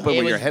going to open It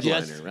with your was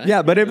headliner, just- right?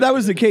 Yeah, but if that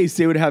was the case,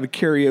 they would have a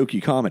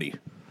karaoke comedy.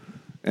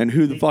 And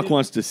who the fuck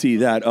wants to see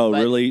that? Oh,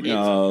 But really? it's-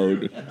 No.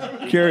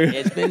 Karaoke.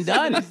 It's been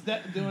done. He's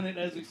doing it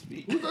as we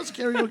speak. Who does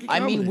karaoke? I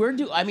mean,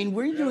 comedy?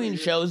 we're doing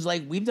shows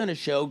like we've done a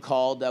show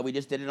called we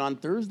just did it on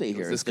Thursday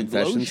here. this It's the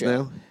Glow Confessions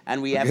Show, now?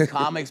 and we have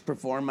comics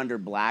perform under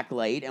black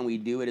light, and we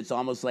do it. It's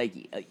almost like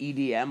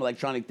EDM,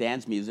 electronic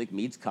dance music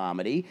meets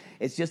comedy.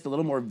 It's just a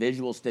little more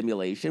visual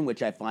stimulation,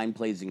 which I find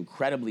plays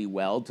incredibly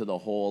well to the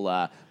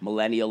whole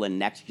millennial and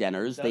next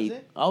geners. Does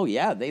it? Oh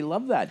yeah, they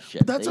love that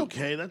shit. That's They-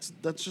 okay. That's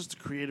just a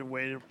creative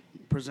way to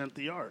present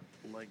the art.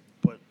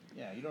 But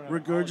Yeah, you don't have a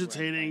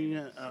regurgitating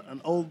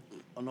an old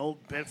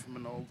bit from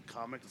an old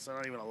comic that's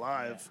not even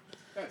alive.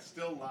 That's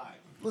still live.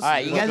 All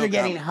right, you guys are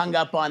getting hung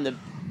up on the.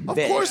 Of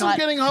bit. course It's I'm not-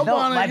 getting up no,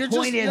 on it. My You're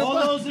point just- is, All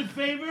those in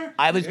favor?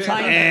 I was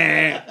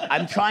trying.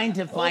 I'm trying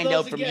to find those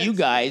out from against. you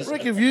guys.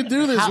 Rick, if you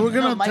do this, How- we're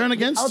gonna no, turn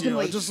against you.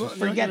 I ultimately, just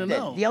forget you that.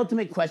 know. The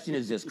ultimate question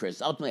is this,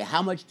 Chris. Ultimately,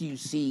 how much do you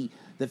see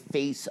the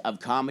face of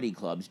comedy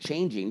clubs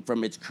changing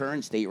from its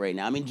current state right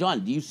now? I mean,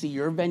 John, do you see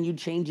your venue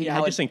changing? Yeah,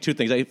 How I just think two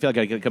things. I feel like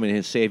I could come in here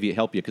and save you,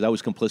 help you, because I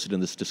was complicit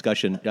in this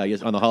discussion on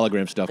the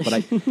hologram stuff. But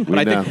I think,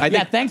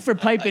 yeah, thanks for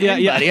piping in,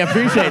 yeah. buddy. I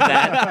appreciate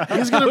that.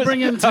 He's gonna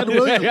bring in Ted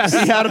Williams.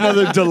 He had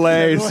another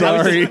delay.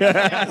 Sorry.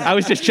 I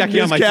was just checking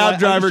His on my cab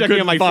flight. I was driver checking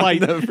on my couldn't flight.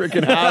 find the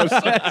freaking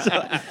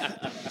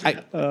house.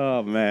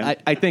 Oh man.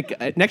 I think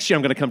next year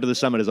I'm going to come to the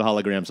summit as a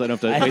hologram, so I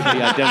don't have to wait for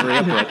the Denver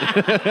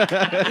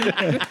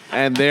airport.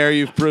 And there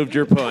you've proved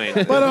your point.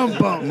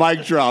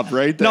 Mic drop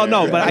right there.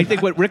 No, but I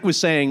think what Rick was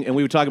saying, and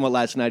we were talking about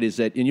last night, is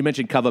that, and you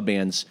mentioned cover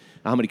bands,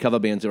 how many cover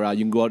bands there are.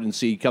 You can go out and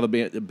see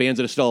bands that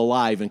are still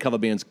alive and cover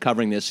bands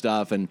covering this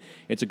stuff, and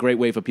it's a great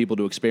way for people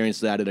to experience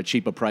that at a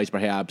cheaper price,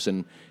 perhaps,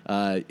 and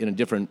in a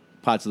different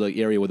parts of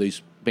the area where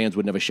these bands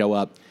would never show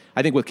up.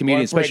 I think with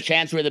comedians, or for a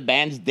chance where the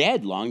band's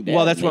dead, long dead.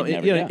 well, that's what,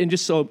 Never- and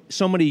just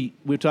so many.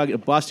 We're talking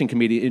Boston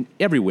comedian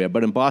everywhere,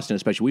 but in Boston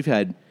especially, we've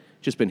had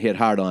just been hit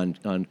hard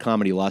on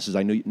comedy losses.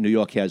 I know New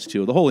York has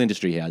too. The whole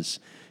industry has,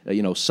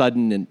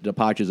 sudden and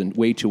departures and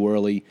way too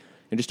early,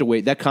 and just a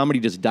way that comedy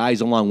just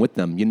dies along with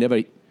them.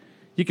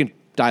 You can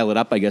dial it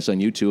up, I guess, on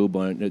YouTube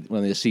or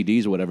on the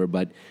CDs or whatever,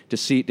 but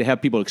to have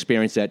people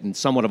experience that in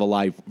somewhat of a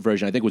live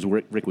version, I think was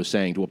what Rick was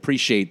saying, to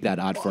appreciate that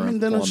art form.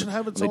 Then it should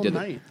have its own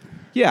night.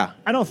 Yeah.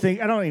 I don't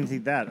even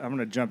think that. I'm going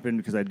to jump in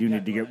because I do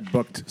need to get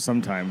booked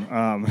sometime.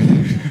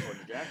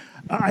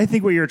 I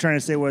think what you were trying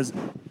to say was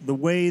the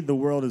way the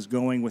world is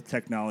going with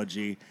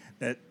technology,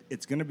 that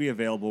it's going to be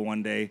available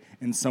one day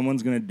and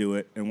someone's going to do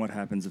it, and what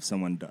happens if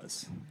someone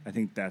does? I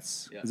think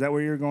is that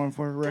where you're going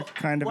for, Rick?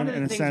 Kind of One in of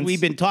the a things sense.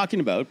 we've been talking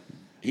about,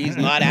 he's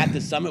not at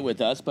the summit with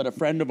us, but a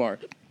friend of ours,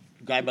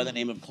 a guy by the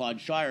name of Claude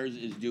Shires,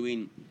 is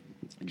doing,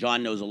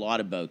 John knows a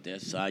lot about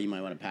this, you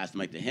might want to pass the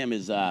mic to him,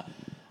 is at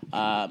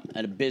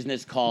a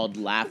business called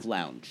Laugh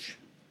Lounge.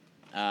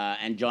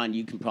 And John,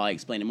 you can probably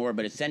explain it more,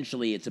 but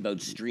essentially it's about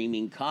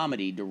streaming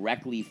comedy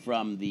directly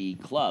from the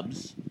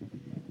clubs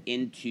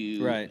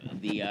into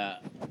the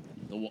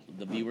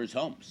viewers'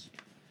 homes.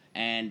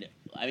 And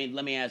I mean,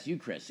 let me ask you,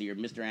 Chris. So you're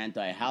Mr.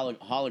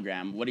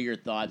 Anti-Hologram. What are your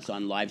thoughts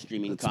on live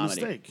streaming comedy?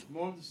 It's a mistake.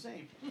 More of the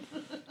same.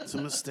 It's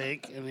a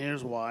mistake, and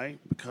here's why.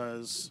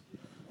 Because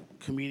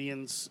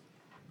comedians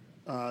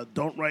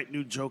don't write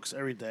new jokes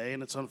every day,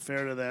 and it's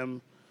unfair to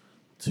them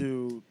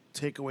to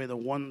take away the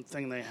one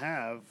thing they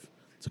have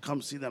to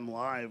come see them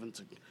live and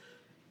to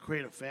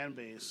create a fan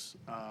base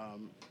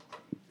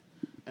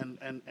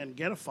and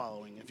get a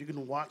following. If you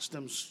can watch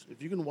their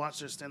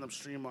stand-up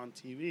stream on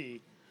TV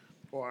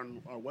or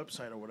on our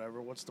website or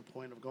whatever, what's the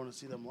point of going to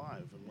see them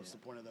live? And what's the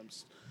point of them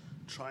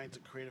trying to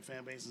create a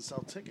fan base and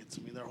sell tickets?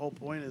 I mean, their whole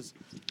point is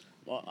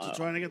to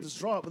trying to get this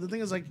draw. But the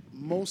thing is, like,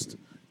 most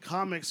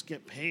comics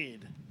get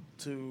paid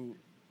to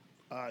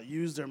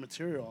use their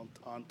material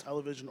on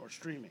television or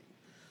streaming.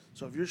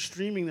 So if you're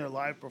streaming their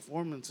live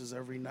performances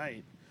every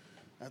night,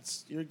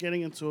 you're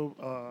getting into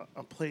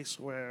a place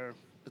where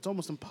it's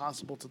almost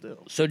impossible to do.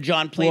 So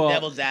John, play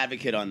devil's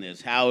advocate on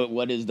this.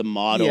 What is the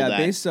model? Yeah,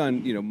 based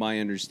on my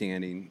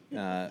understanding,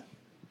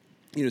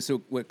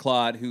 so what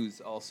Claude,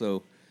 who's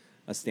also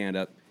a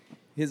stand-up,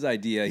 his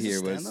idea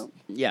here was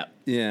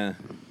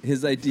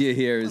his idea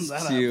here is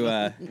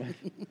to.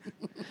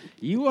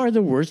 You are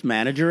the worst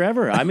manager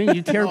ever. I mean,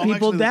 you tear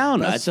people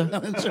down.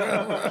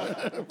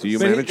 Do you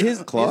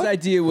manage Claude? His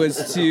idea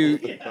was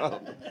to.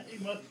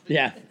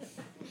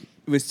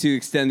 Was to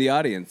extend the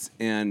audience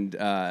and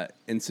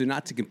so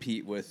not to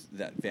compete with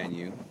that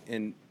venue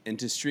and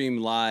to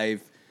stream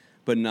live,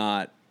 but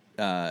not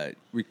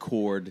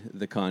record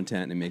the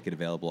content and make it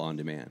available on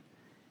demand.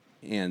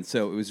 And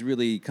so it was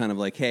really kind of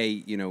like,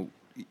 hey,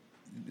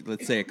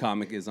 let's say a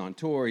comic is on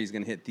tour, he's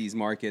going to hit these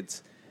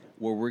markets,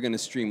 where we're going to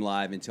stream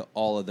live into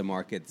all of the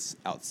markets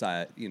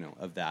outside,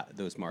 of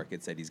those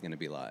markets that he's going to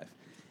be live.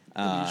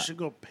 You should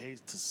go pay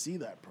to see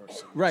that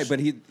person. Right, but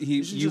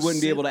you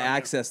wouldn't be able to on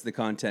access the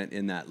content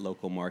in that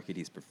local market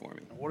he's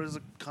performing. What does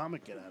a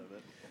comic get out of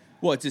it?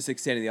 Well, it's just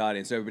extending the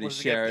audience. So everybody What,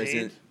 does it get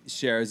paid?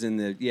 shares in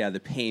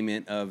the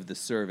payment of the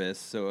service.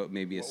 So it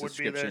may be a What would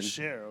subscription. be their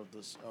share of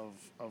this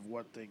of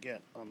what they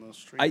get on those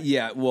streams?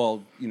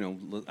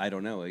 I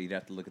don't know. You'd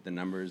have to look at the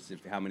numbers.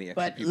 How many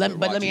extra people are Let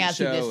watching me ask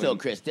the you this, show though, and-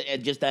 Chris.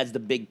 Just as the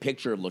big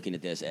picture of looking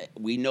at this,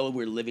 we know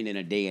we're living in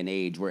a day and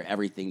age where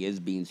everything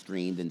is being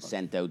streamed and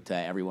sent out to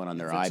everyone on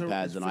their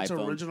iPads and It's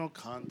iPhones. original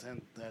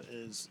content that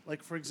is,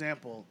 like, for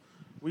example,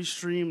 we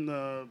stream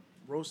the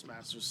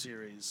Roastmaster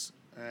series,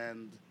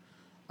 and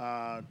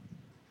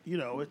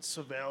it's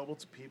available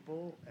to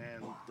people,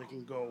 and they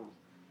can go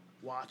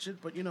watch it.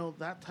 But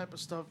that type of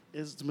stuff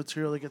is the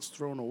material that gets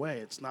thrown away.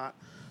 It's not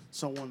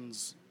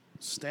someone's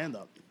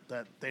stand-up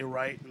that they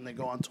write and they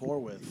go on tour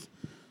with.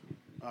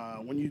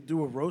 When you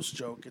do a roast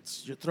joke,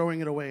 you're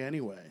throwing it away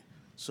anyway.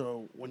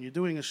 So when you're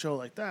doing a show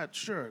like that,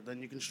 sure,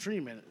 then you can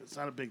stream it. It's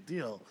not a big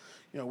deal.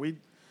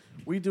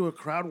 We do a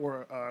crowd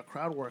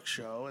work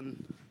show,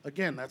 and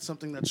again, that's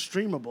something that's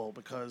streamable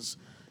because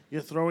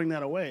you're throwing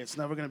that away. It's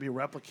never going to be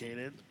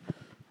replicated.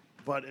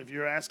 But if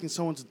you're asking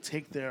someone to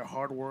take their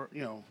hard work,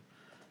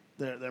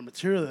 their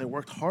material that they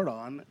worked hard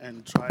on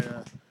and try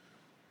to,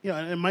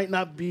 and it might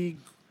not be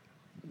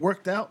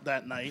worked out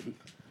that night,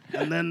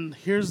 and then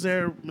here's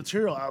their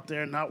material out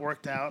there not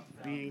worked out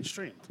being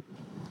streamed.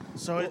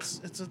 So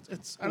it's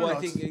I don't know. I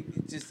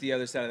think just the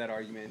other side of that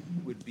argument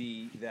would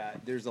be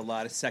that there's a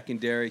lot of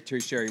secondary,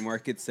 tertiary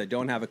markets that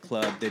don't have a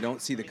club. They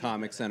don't see the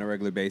comics on a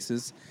regular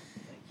basis.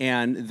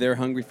 and they're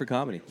hungry for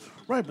comedy.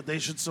 Right, but they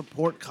should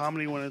support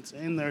comedy when it's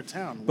in their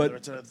town. Whether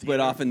it's at a theater. But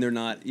often they're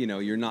not.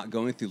 You're not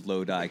going through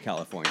Lodi,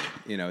 California.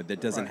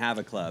 That doesn't have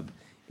a club.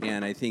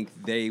 And I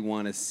think they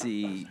want to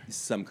see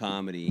some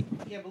comedy.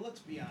 Yeah, but let's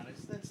be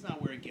honest. That's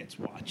not where it gets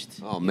watched.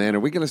 Oh, man, are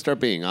we going to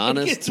start being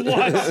honest?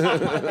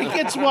 It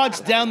gets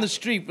watched down the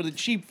street for the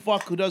cheap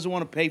fuck who doesn't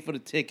want to pay for the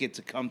ticket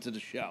to come to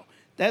the show.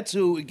 That's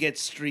who it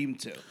gets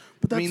streamed to.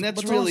 But I mean,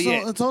 that's but really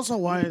also, it. It's also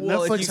why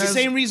Well, Netflix it's has the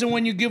same reason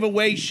when you give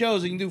away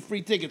shows and you do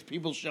free tickets,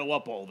 people show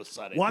up all of a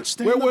sudden. Watch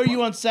Where stand-up were on-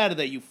 you on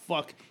Saturday, you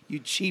fuck, you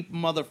cheap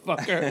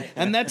motherfucker?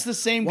 And that's the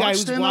same guy Watch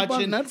who's stand-up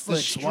watching on the Netflix.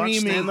 Watch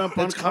streaming stand-up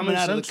on that's coming Comedy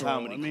out of the Central.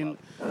 comedy I mean,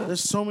 club.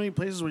 there's so many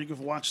places where you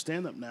can watch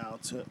stand-up now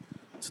to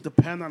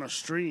depend on a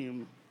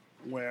stream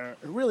where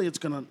really it's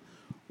going to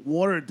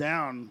water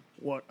down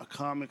what a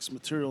comic's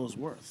material is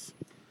worth.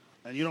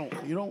 And you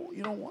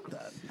don't want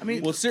that. I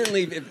mean, Well,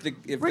 certainly if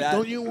Rick, that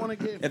don't you want to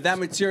get if that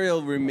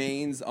material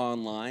remains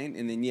online,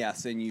 and then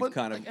yes, then you But,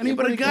 kind of. like,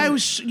 anybody But a guy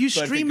who's you But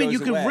if it stream it, you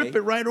goes can away- rip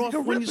it right off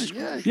when you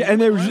Yeah,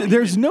 and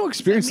there's no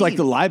experience like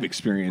the live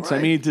experience. I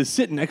Right. mean, to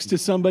sit next to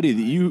somebody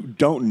that you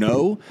don't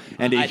know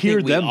and to I hear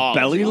think we them all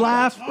belly do.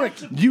 laugh,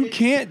 you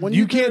can't When you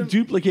you can't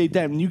do- duplicate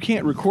that, and you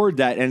can't record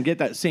that and get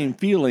that same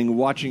feeling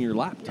watching your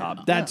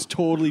laptop. That's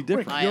totally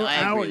different. I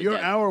agree with your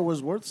that. hour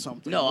was worth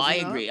something. No, was I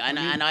it not? agree,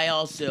 and I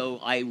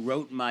also I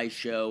wrote my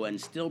show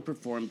and still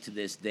perform to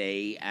this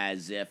day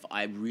as if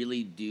I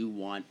really do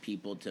want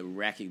people to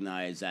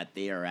recognize that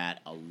they are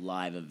at a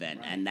live event,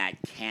 and that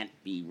can't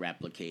be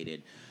replicated.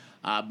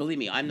 Believe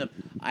me,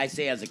 I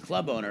say as a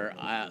club owner,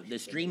 the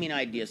streaming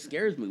idea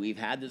scares me. We've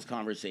had this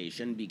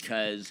conversation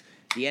because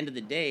at the end of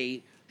the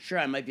day, sure,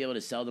 I might be able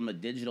to sell them a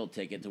digital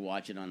ticket to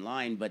watch it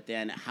online, but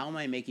then how am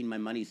I making my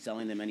money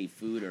selling them any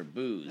food or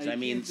booze? I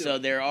mean, so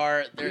there's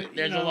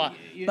a lot.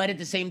 But at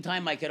the same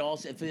time, I could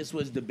also, if this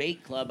was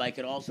Debate Club, I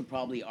could also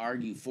probably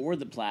argue for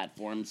the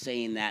platform,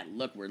 saying that,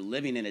 look, we're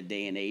living in a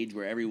day and age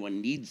where everyone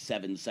needs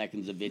 7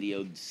 seconds of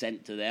video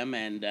sent to them,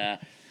 and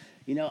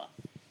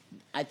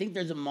I think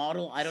there's a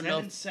model. I don't know.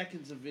 7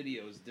 seconds of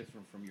video is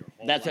different from your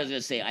whole That's what I was life.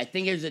 gonna say.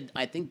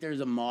 I think there's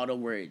a model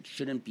where it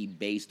shouldn't be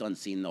based on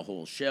seeing the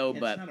whole show,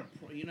 but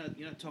You're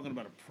not talking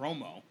about a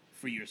promo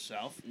for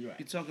yourself. You're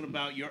talking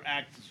about your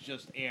act is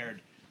just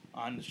aired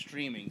on the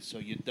streaming, so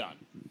you're done.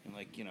 And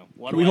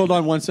what Can do we I hold do?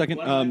 on 1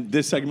 second?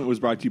 This segment was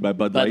brought to you by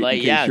Bud Light. Light, in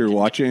case yeah. you're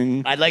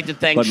watching, I'd like to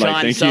thank Bud Light,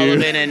 Sean thank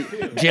Sullivan you. and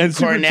Jim and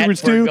Super Cornette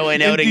Troopers for 2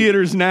 going in out and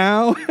theaters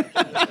now.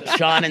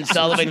 Sean and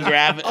Sullivan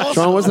grab.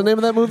 Sean, what's the name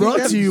of that movie? Brought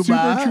again? to you Super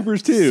by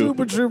Troopers 2.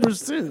 Super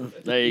Troopers 2.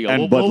 There you go.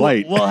 And Bud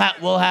Light.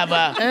 We'll have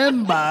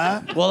And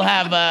by we'll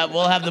have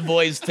the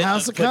boys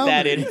House put of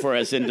that Comedy. in for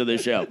us into the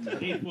show.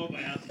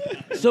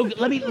 So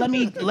let me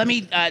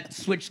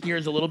switch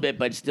gears a little bit,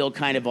 but still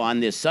kind of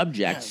on this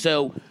subject.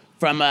 So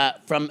from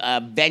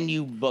a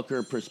venue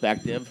booker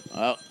perspective,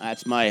 oh,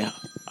 that's my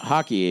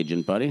hockey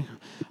agent, buddy.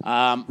 Rick's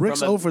from a-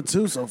 0 for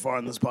 2 so far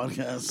in this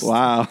podcast.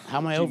 Wow. How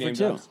am I over named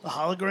two? us. The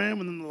hologram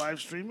and then the live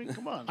streaming?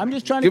 Come on. I'm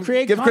just trying to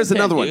create give Chris content,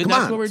 another one. dude. Come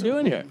That's on. what we're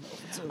doing here.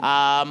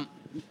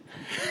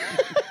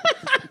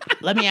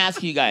 Let me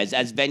ask you guys,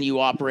 as venue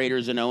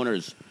operators and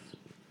owners,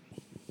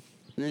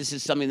 and this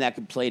is something that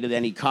could play to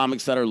any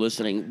comics that are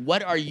listening.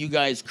 What are you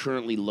guys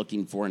currently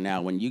looking for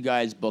now when you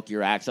guys book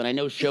your acts? And I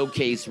know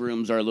showcase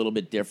rooms are a little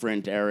bit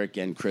different, Eric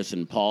and Chris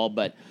and Paul,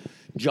 but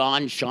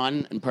John,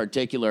 Sean in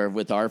particular,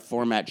 with our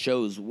format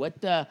shows,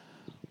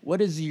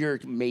 what is your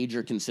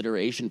major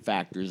consideration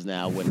factors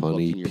now when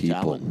Funny booking your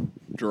people.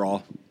 talent?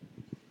 Draw.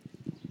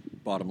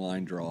 Bottom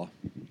line, draw.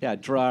 Yeah,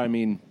 draw. I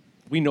mean,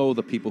 we know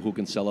the people who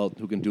can sell out,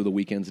 who can do the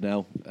weekends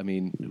now. I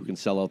mean, who can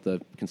sell out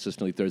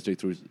consistently Thursday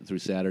through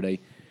Saturday.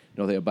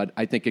 But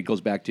I think it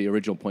goes back to your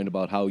original point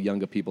about how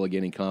younger people are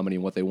getting comedy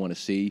and what they want to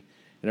see,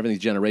 and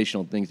everything's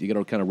generational things. You got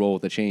to kind of roll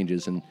with the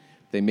changes, and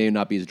they may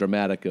not be as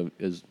dramatic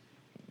as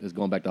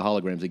going back to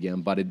holograms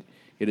again. But it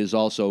is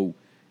also,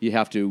 you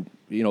have to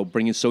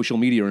bring in social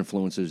media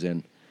influencers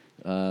in,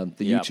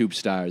 the YouTube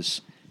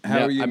stars.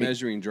 How are you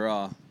measuring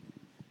draw?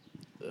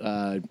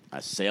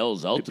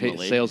 Sales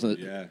ultimately. Sales.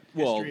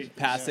 Well,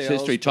 past sales.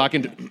 History.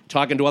 Talking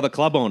to other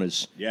club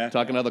owners. Yeah.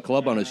 Talking to other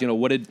club owners.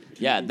 What did?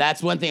 Yeah,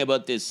 that's one thing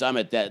about this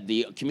summit, that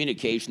the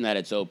communication that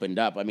it's opened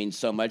up. I mean,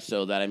 so much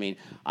so that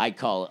I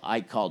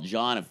called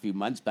John a few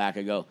months back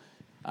ago.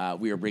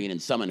 We were bringing in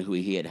someone who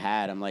he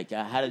had. I'm like,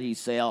 how did he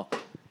sail?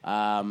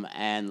 And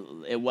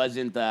it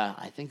wasn't.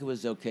 I think it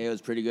was okay. It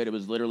was pretty good. It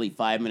was literally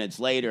 5 minutes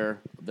later.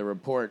 The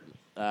report.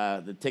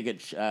 The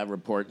ticket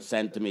report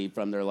sent to me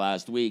from their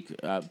last week,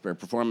 their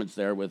performance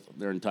there with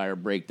their entire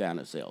breakdown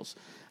of sales.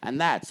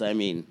 And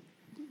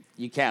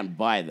you can't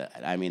buy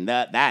that. I mean,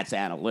 that's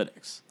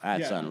analytics.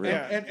 That's unreal.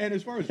 And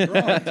as far as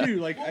draw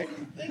too, I get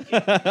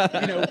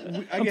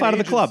part of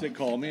the club. that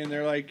call me and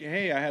they're like,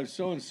 "Hey, I have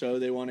so and so.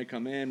 They want to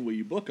come in. Will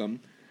you book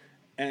them?"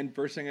 And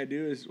first thing I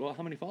do is, "Well,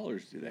 how many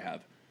followers do they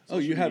have?" "Oh,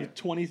 you have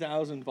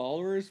 20,000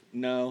 followers."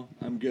 "No,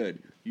 I'm good."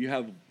 "You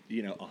have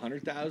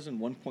 100,000,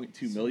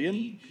 1.2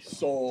 million?"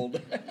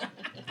 "Sold."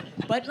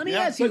 But let me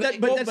ask you.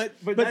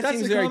 But that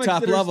seems very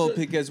top level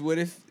because what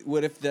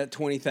if that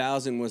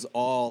 20,000 was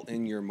all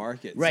in your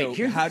market? Right.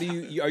 So how do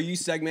you are you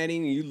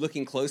segmenting? Are you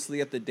looking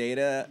closely at the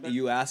data? Are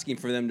you asking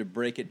for them to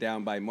break it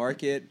down by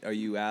market? Are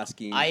you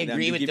asking I them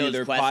agree to with give those you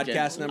their questions.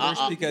 podcast numbers?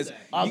 Because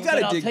you got to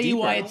dig I'll tell you deeper.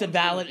 why it's a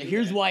valid.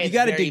 Here's why it's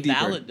gotta very dig deeper.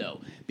 valid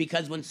though.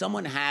 Because when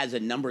someone has a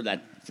number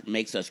that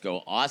makes us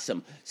go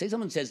awesome, say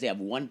someone says they have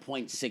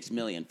 1.6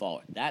 million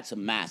followers, that's a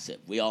massive.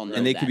 We all know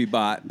And they that. could be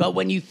bought. But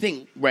when you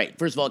think, right,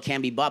 first of all, it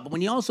can be bought. But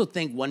when you also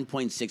think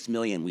 1.6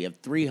 million, we have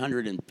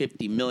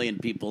 350 million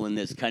people in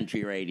this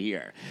country right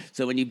here.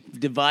 So when you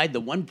divide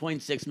the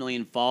 1.6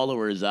 million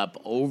followers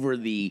up over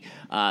the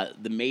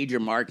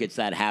major markets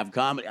that have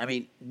comedy, I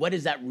mean, what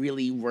does that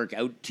really work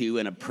out to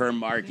in a per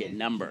market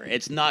number?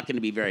 It's not going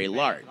to be very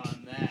large.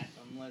 On that,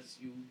 unless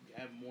you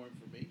have more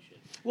information.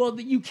 Well,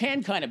 you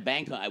can kind of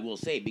bank on, I will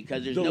say,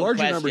 because there's The no larger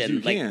question. numbers you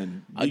like,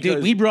 can, dude,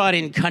 because- we brought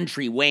in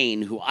Country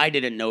Wayne, who I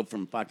didn't know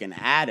from fucking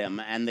Adam,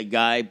 and the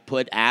guy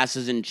put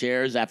asses in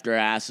chairs after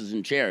asses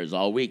in chairs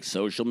all week.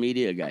 Social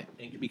media guy.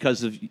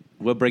 Because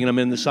we're bringing them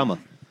in the summer.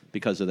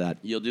 Because of that,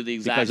 You'll do the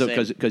exact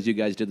same. because you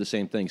guys did the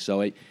same thing.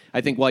 So I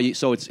think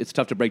it's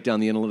tough to break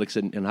down the analytics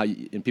and how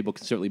and people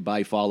can certainly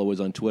buy followers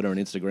on Twitter and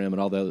Instagram and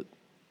all the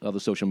other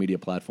social media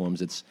platforms.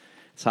 It's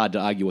hard to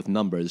argue with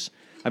numbers.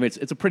 I mean,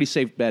 it's a pretty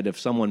safe bet if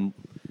someone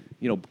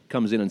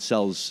comes in and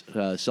sells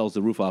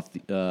the roof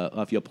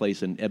off your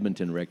place in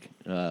Edmonton, Rick.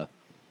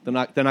 They're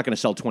not going to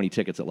sell 20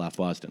 tickets at Laugh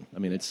Boston. I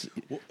mean,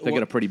 they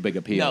got a pretty big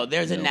appeal. No,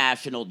 there's a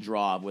national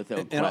draw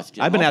without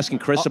question. I've been asking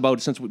Chris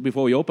about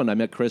before we opened. I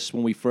met Chris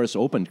when we first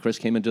opened. Chris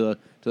came into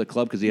the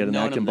club because he had an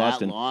Known act in him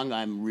Boston. that long,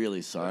 I'm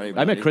really sorry. I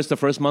met buddy. Chris the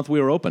first month we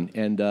were open,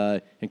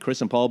 and Chris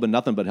and Paul have been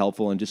nothing but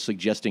helpful and just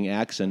suggesting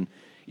acts, and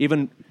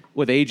even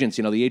with agents,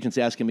 the agents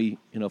asking me,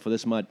 for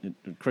this month,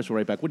 Chris will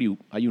write back,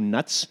 are you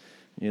nuts?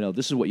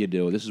 This is what you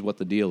do. This is what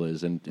the deal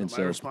is, and My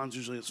so response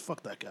usually is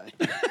 "fuck that guy."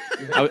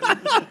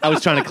 I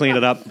was trying to clean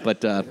it up,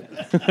 but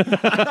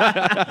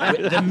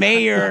The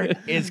mayor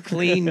is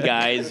clean,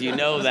 guys. You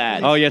know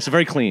that. oh yes,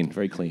 very clean,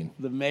 very clean.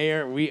 The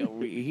mayor, we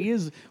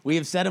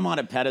have set him on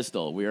a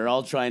pedestal. We are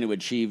all trying to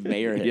achieve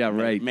mayorhood. Yeah,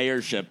 right.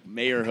 Mayorship,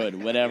 mayorhood,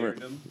 whatever.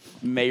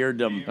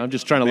 Mayordom. I'm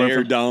just trying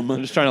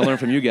to learn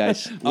from you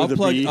guys. I'll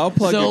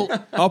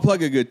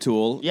plug a good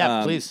tool.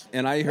 Yeah, please.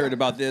 And I heard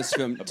about this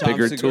from Tom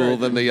Bigger Segura. tool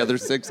than the other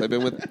 6 I've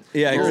been with.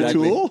 Yeah, You're a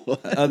exactly. tool?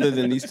 Other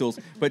than these tools.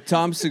 But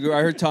Tom Segura,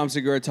 I heard Tom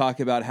Segura talk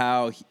about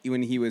how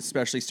when he was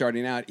especially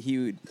starting out, he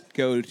would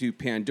go to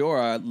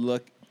Pandora,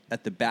 look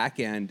at the back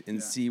end,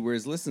 and see where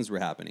his listens were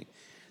happening.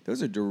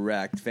 Those are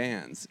direct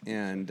fans,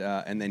 and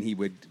then he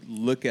would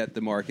look at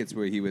the markets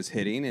where he was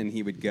hitting, and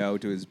he would go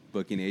to his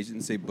booking agent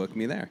and say, "Book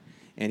me there."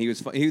 And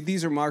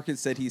these are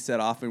markets that he said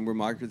often were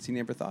markets he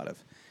never thought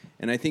of.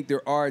 And I think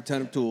there are a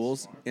ton of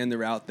tools, and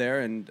they're out there,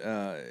 and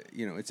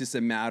it's just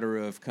a matter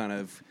of kind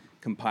of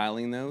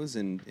compiling those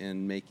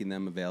and making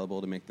them available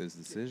to make those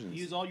decisions.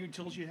 Use all your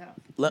tools you have.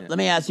 Let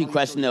me ask you a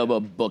question, though,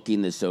 about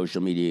booking the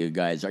social media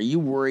guys. Are you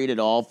worried at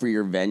all for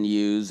your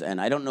venues?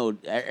 And I don't know,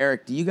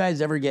 Eric, do you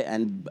guys ever get,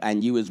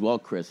 and you as well,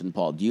 Chris and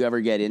Paul, do you ever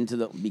get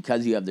into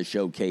because you have the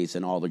showcase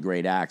and all the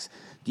great acts,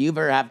 do you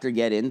ever have to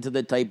get into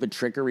the type of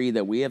trickery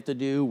that we have to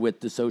do with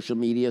the social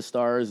media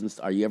stars? And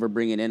are you ever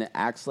bringing in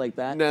acts like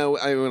that? No,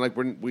 I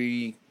mean,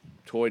 we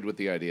toyed with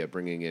the idea of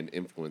bringing in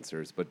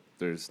influencers, but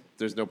there's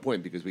no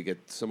point because we get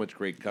so much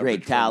great coverage.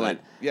 Great talent.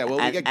 Yeah,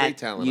 well, we get great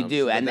talent. You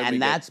do, obviously, and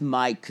that's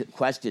my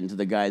question to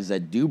the guys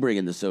that do bring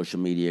in the social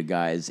media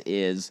guys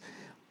is,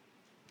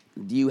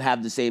 do you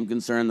have the same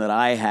concern that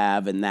I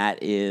have, and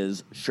that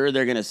is, sure,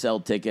 they're going to sell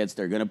tickets,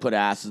 they're going to put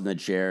asses in the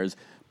chairs,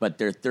 but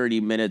their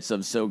 30 minutes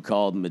of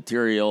so-called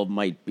material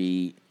might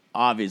be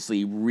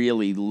obviously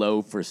really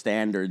low for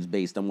standards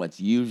based on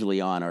what's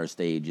usually on our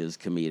stages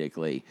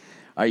comedically.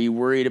 Are you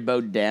worried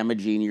about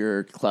damaging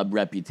your club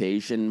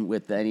reputation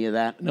with any of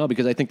that? No,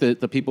 because I think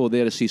the people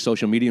there to see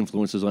social media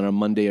influencers on a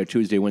Monday or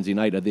Tuesday, Wednesday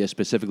night are there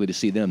specifically to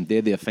see them.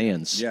 They're their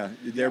fans. Yeah,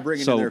 they're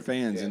bringing in their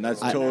fans, and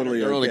that's totally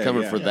They're only okay,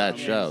 coming yeah. for that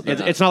show.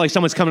 It's not like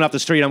someone's coming off the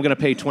street. I'm going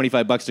to pay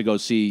 $25 to go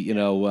see,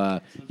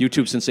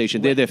 YouTube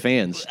sensation. They're their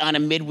fans. On a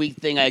midweek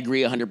thing, I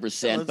agree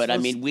 100%. But I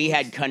mean, we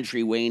had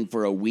Country Wayne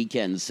for a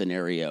weekend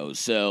scenario,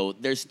 so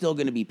there's still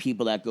going to be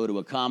people that go to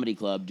a comedy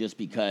club just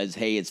because,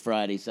 hey, it's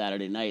Friday,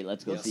 Saturday night.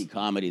 Let's go see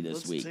comedy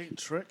this week. Let's take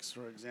Trix,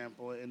 for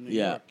example, in New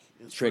Yeah,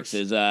 York. Trix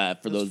is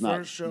for those his not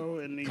first show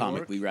in New comic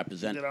York, we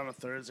represent. He did on a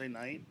Thursday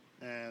night,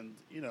 and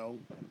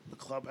the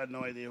club had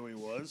no idea who he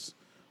was.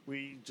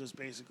 We just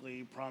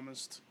basically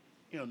promised,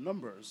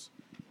 numbers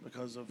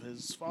because of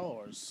his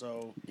followers.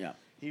 So yeah,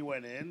 he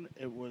went in.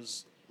 It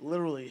was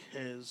literally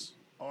his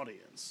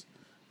audience,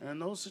 and in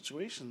those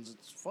situations,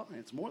 it's fine.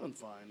 It's more than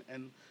fine.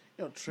 And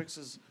Trix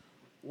is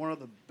one of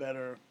the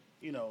better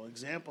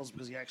examples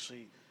because he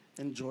actually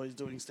enjoys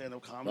doing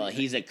stand-up comedy. Well,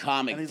 he's a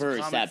comic And he's first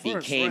comic that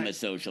first, became right. a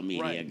social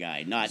media Right.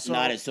 guy, not So-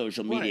 a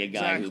social media right,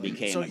 guy who exactly.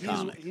 became so a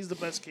comic. He's the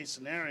best case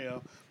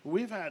scenario. But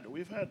we've had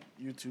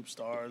YouTube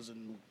stars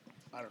and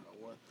I don't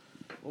know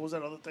what was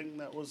that other thing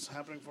that was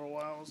happening for a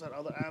while? Was that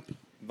other app?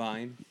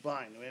 Vine.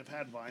 Vine. We have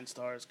had Vine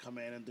stars come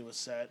in and do a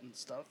set and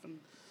stuff, and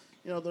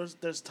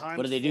there's time.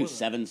 What do they do? for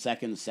them.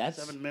 7-second sets?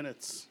 7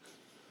 minutes.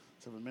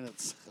 7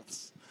 minutes.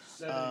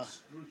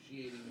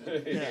 Excruciating. Were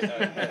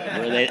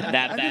they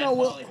that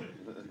bad?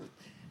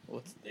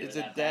 Is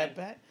it that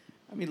bad?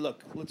 I mean,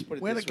 look. Let's put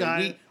it We're this the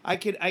way. guy- I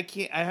can't.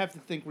 I have to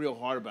think real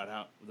hard about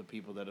how the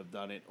people that have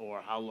done it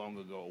or how long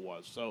ago it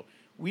was. So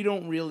we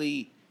don't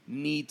really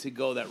need to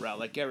go that route.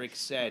 Like Eric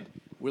said,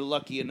 we're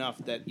lucky enough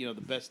that the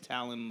best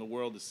talent in the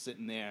world is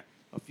sitting there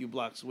a few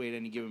blocks away at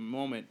any given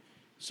moment.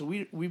 So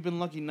we've been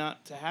lucky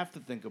not to have to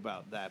think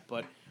about that.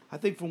 But I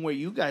think from where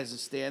you guys are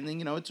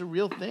standing, it's a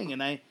real thing,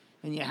 and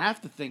you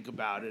have to think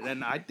about it.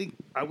 And I think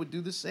I would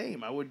do the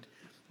same. I would,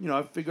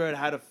 I'd figure out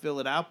how to fill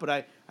it out,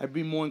 but I'd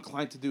be more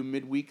inclined to do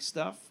midweek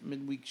stuff,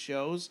 midweek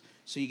shows,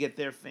 so you get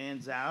their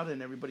fans out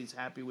and everybody's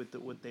happy with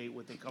what they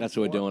come. That's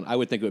what we're doing. I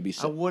would think it would be.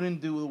 I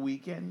wouldn't do the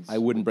weekends. I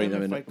wouldn't bring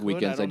them if in I could.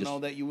 weekends. I don't know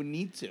that you would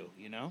need to.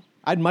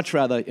 I'd much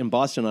rather in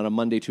Boston on a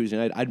Monday, Tuesday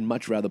night. I'd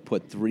much rather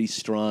put 3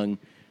 strong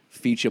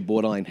feature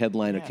borderline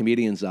headliner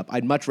comedians up.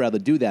 I'd much rather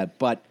do that.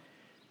 But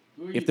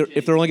if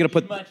they're only going to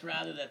put, much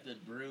rather that the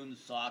Bruins,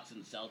 Sox,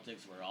 and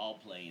Celtics were all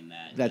playing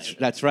that.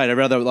 that's right. I'd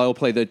rather I'll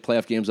play the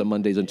playoff games on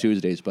Mondays and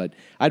Tuesdays. But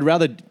I'd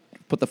rather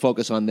put the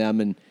focus on them.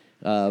 And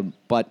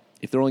but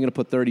if they're only going to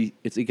put 30,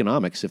 it's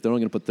economics. If they're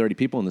only going to put 30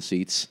 people in the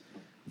seats,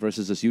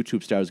 versus this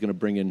YouTube star is going to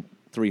bring in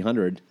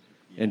 300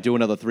 and do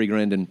another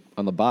 $3,000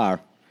 on the bar,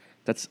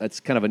 that's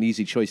kind of an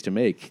easy choice to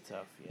make.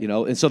 Tough,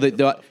 And so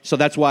so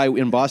that's why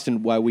in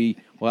Boston we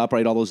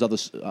operate all those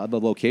other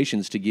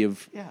locations to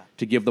give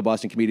the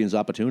Boston comedians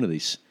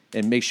opportunities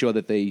and make sure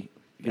that they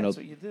That's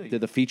what you do. they're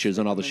the features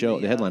on all the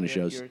the headliner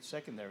shows. Your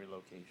secondary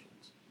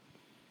locations.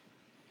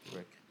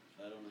 Rick.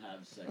 I don't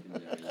have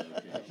secondary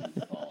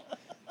locations, Paul.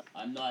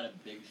 I'm not a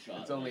big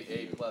shot. It's only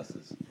A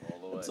pluses all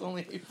the way. It's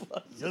only A+.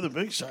 You're the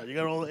big shot. You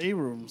got all the A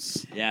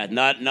rooms. Yeah,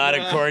 not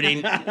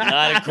according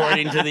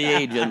to the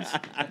agents.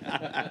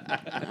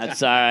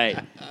 That's all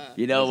right.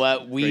 You know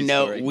what? We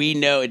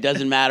know it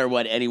doesn't matter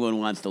what anyone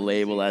wants to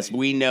label us.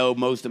 We know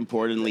most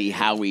importantly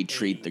how we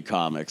treat the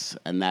comics,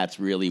 and that's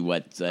really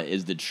what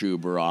is the true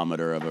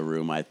barometer of a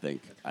room. I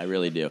think I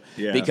really do.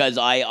 Yeah. Because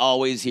I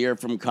always hear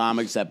from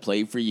comics that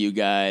play for you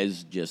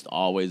guys, just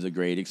always a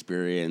great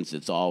experience.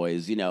 It's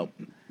always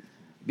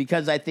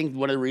because I think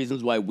one of the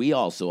reasons why we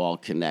also all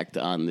connect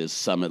on this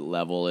summit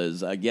level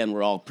is, again,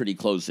 we're all pretty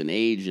close in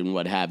age and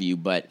what have you,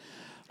 but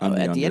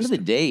at the end of the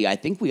day, I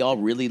think we all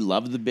really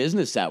love the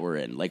business that we're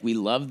in. Like we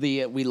love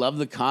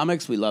the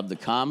comics, we love the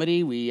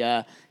comedy. We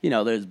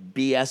there's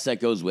BS that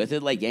goes with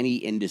it, like any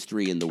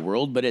industry in the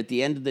world. But at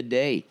the end of the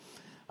day,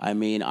 I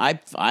mean,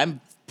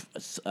 I'm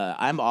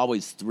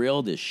always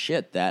thrilled as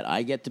shit that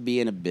I get to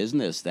be in a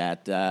business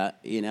that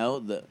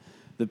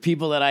the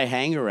people that I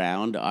hang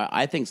around,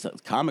 I think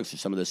comics are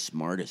some of the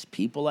smartest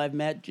people I've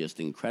met, just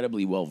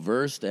incredibly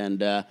well-versed.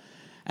 And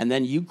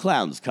then you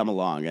clowns come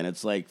along, and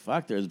it's like,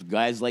 fuck, there's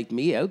guys like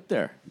me out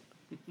there.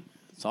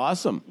 It's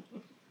awesome.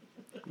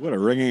 What a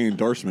ringing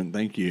endorsement.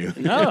 Thank you.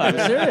 No, I'm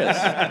serious.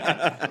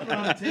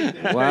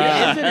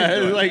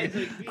 Wow. Like,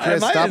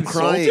 Chris, stop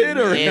crying.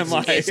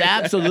 It's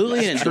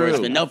absolutely an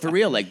endorsement. No, for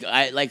real.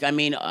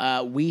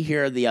 We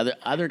hear the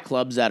other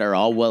clubs that are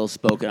all well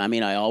spoken. I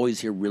mean, I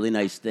always hear really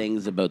nice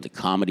things about the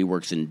Comedy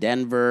Works in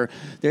Denver.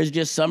 There's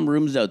just some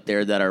rooms out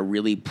there that are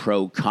really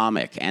pro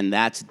comic, and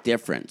that's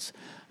different.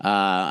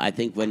 I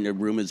think when the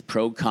room is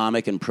pro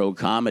comic and pro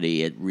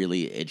comedy,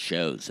 it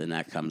shows, and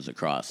that comes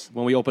across.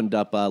 When we opened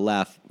up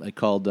Laugh, I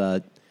called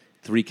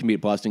 3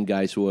 Boston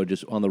guys who are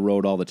just on the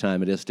road all the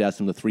time and just asked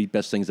them the 3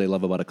 best things they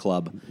love about a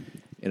club.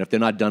 And if they're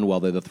not done well,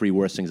 they're the 3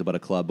 worst things about a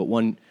club. But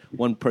one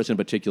person in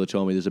particular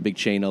told me there's a big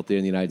chain out there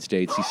in the United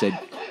States. He said,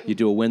 you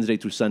do a Wednesday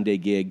through Sunday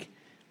gig,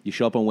 you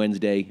show up on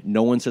Wednesday,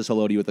 no one says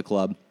hello to you at the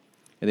club,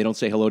 and they don't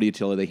say hello to you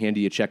till they hand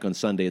you a check on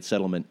Sunday at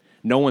settlement.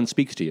 No one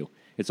speaks to you.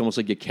 It's almost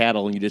like you're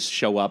cattle, and you just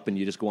show up, and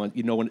you just go on.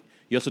 You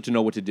also have to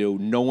know what to do.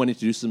 No one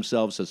introduces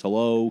themselves, says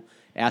hello,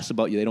 asks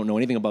about you. They don't know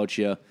anything about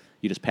you.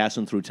 You just pass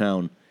them through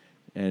town,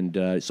 and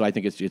so I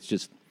think it's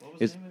just. What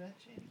was the name of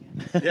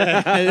that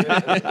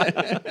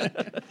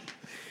chain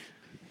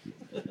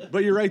again?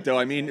 But you're right, though.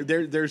 I mean,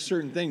 there's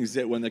certain things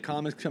that when the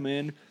comics come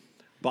in,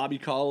 Bobby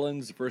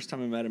Collins, the first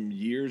time I met him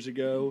years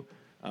ago,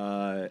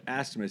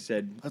 asked him, I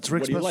said, That's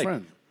Rick's what do you best like?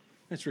 friend.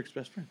 That's Rick's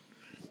best friend.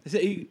 I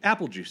said, hey,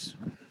 apple juice.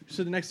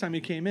 So the next time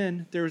he came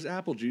in, there was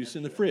apple juice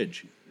in the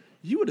fridge.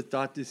 You would have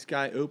thought this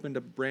guy opened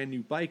a brand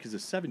new bike as a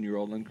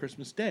 7-year-old on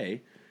Christmas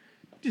Day.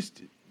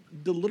 Just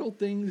the little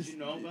things. Did you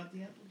know about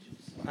the apple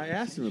juice? I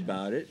asked him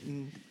about it,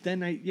 and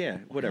then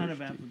whatever. What kind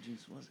of apple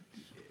juice was it?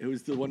 It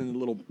was the one in the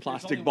little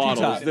plastic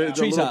bottles. The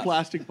little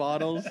plastic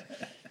bottles.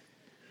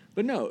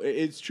 But no,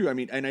 it's true. I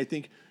mean, and I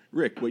think,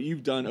 Rick, what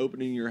you've done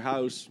opening your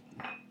house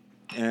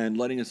and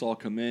letting us all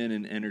come in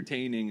and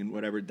entertaining and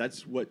whatever,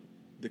 that's what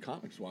the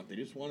comics want. They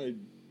just want to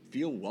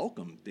feel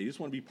welcome. They just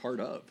want to be part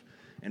of.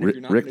 And if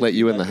you're not Rick gonna let do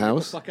you in that, the get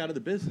house? the fuck out of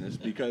the business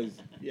because,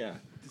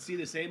 To see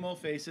the same old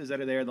faces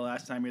that are there the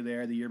last time you're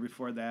there, the year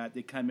before that,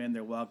 they come in,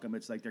 they're welcome.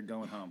 It's like they're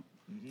going home.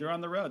 They're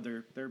on the road.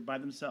 They're by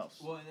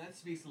themselves. Well, and that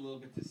speaks a little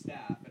bit to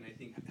staff, and I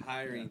think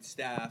hiring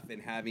staff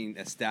and having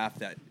a staff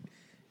that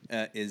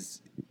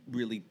is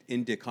really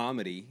into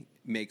comedy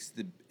makes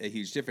a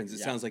huge difference. It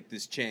sounds like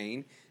this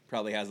chain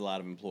probably has a lot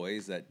of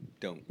employees that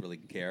don't really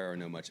care or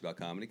know much about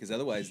comedy, because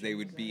otherwise they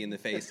would be in the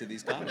face of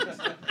these comics,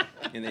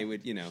 and they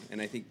would,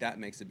 and I think that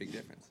makes a big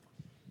difference.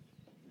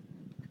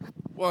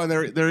 Well, and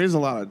there is a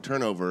lot of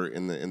turnover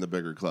in the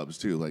bigger clubs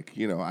too. Like,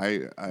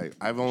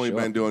 I've only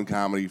been doing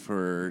comedy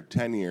for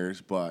 10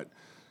 years, but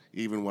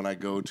even when I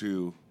go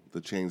to the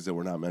chains that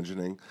we're not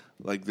mentioning,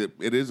 like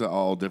it is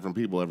all different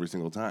people every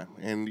single time.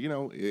 And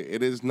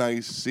it is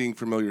nice seeing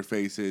familiar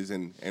faces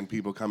and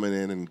people coming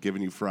in and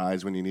giving you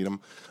fries when you need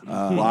them.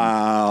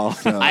 Wow!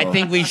 So. I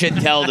think we should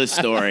tell the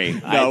story.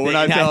 No, we're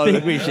not telling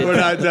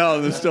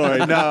the story.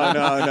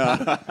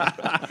 No.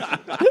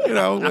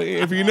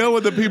 If you know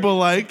what the people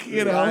like,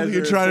 you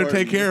try to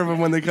take care of them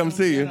when they come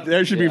see you.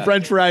 There should be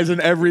French fries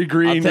in every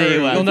green I'll tell you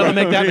room. what. You'll never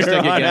make that mistake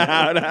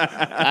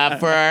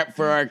again.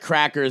 For our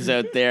crackers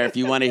out there, if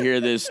you want to hear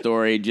this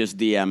story, just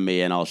DM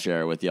me and I'll share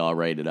it with you. I'll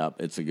write it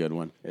up. It's a good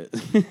one.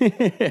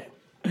 It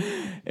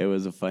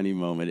was a funny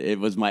moment.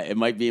 It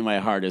might be my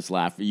hardest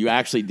laugh. You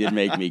actually did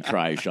make me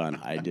cry, Sean.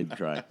 I did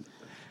cry.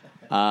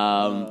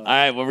 All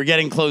right, well, we're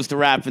getting close to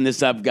wrapping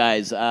this up,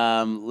 guys.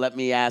 Let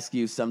me ask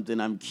you something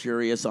I'm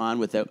curious on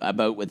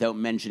without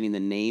mentioning the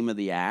name of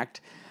the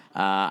act.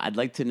 I'd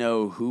like to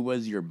know, who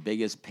was your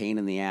biggest pain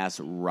in the ass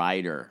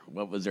rider?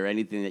 Was there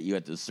anything that you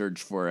had to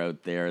search for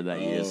out there that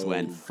you just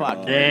went,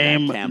 fuck,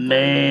 Name I can't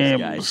believe these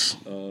guys?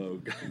 Oh,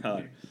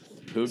 God.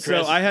 Who, Chris?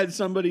 So I had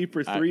somebody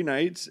for 3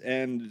 nights,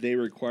 and they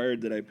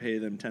required that I pay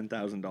them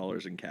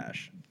 $10,000 in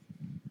cash.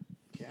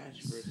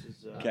 Cash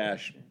versus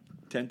Cash.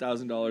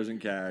 $10,000 in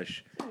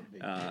cash.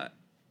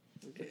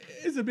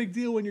 It's a big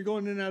deal when you're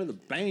going in and out of the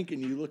bank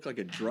and you look like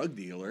a drug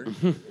dealer.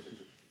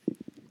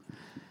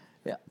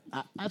 Yeah,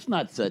 that's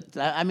not such.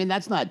 I mean,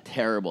 that's not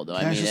terrible though.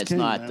 I Cash mean, is it's king,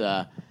 not.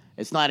 man.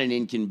 It's not an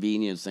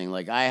inconvenience thing.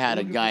 Like I had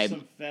a guy.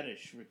 Some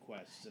fetish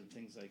requests and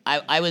things like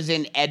that. I was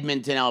in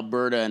Edmonton,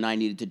 Alberta, and I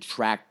needed to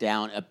track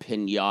down a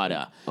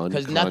pinata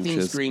because nothing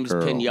Unconscious screams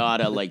girl.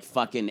 pinata like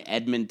fucking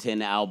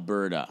Edmonton,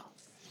 Alberta,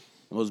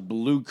 the most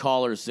blue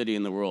collar city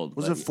in the world.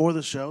 Was But it for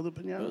the show, the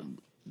pinata?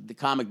 the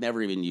comic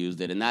never even used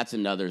it, and that's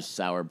another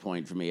sour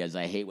point for me. As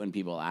I hate when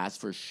people ask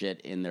for shit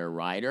in their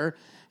rider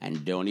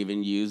and don't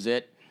even use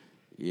it.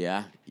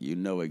 Yeah, you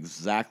know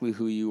exactly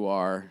who you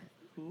are.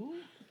 Who?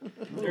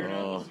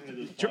 Oh.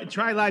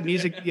 Try live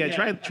music. Yeah,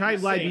 try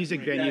live music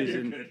venues.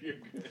 And,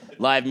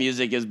 Live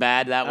music is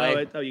bad that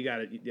way. you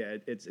got it. Yeah,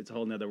 it's a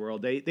whole nother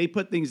world. They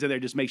put things in there,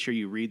 just make sure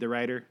you read the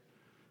writer.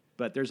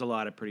 But there's a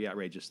lot of pretty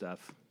outrageous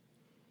stuff.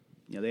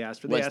 They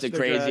ask for. What's the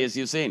craziest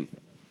you've seen?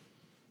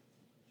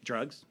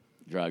 Drugs.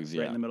 Drugs,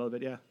 Right yeah. in the middle of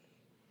it, yeah.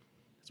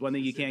 It's one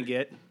thing you can't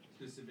get.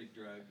 Specific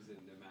drugs and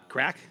amount.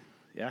 Crack.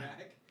 Yeah.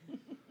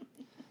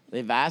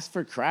 They've asked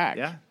for crack.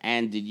 Yeah.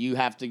 And did you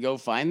have to go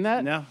find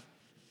that? No.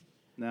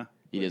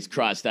 You just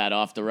crossed that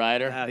off the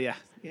rider? Yeah.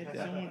 He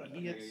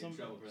had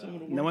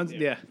someone No one's.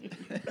 Yeah.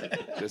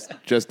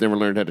 Just never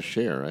learned how to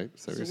share, right?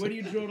 So where do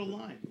you draw the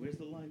line? Where's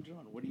the line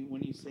drawn?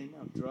 When do you say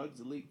no? Drugs,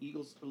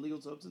 illegal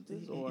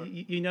substances, or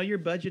You know your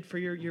budget for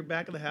your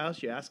back of the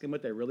house. You ask them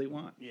what they really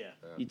want. yeah.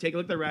 You take a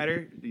look at the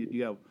rider. You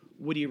go,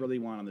 what do you really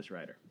want on this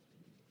rider?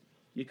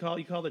 You call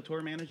the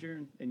tour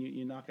manager and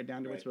you knock it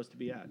down to where it's supposed to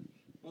be at.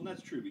 Well,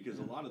 that's true, because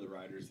a lot of the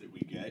riders that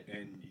we get,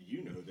 and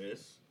you know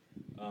this,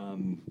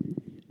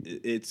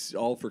 it's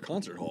all for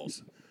concert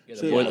halls.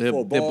 So they got a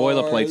full the bar,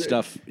 boilerplate they-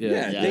 stuff.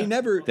 Yeah. They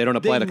never. They don't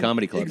apply to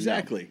comedy clubs.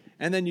 Exactly.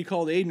 And then you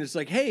call the agent. It's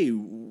like, hey,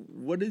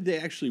 what did they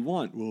actually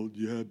want? Well,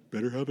 yeah,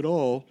 better have it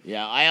all.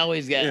 Yeah, I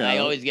always get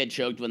Yeah.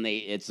 choked when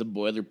it's a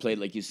boilerplate,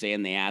 like you say,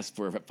 and they ask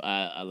for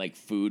like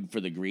food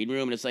for the green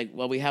room, and it's like,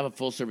 well, we have a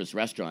full service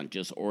restaurant.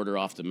 Just order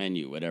off the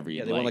menu, whatever you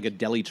Yeah, like. they want like a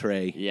deli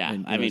tray. Yeah,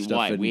 and, I mean, stuff,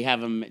 why? and- We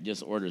have them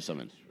just order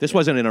something. This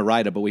wasn't in a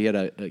rider, but we had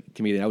a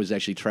comedian. I was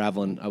actually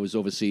traveling. I was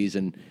overseas,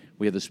 and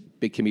we had this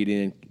big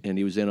comedian, and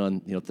he was in on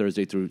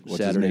Thursday through What's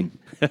his Saturday. name?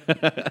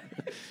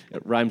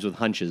 It rhymes with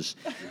hunches.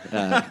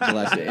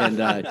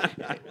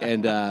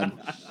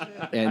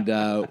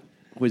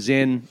 Was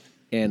in,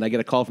 and I get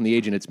a call from the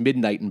agent. It's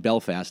midnight in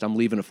Belfast. I'm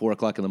leaving at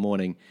 4:00 in the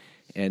morning,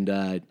 and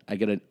I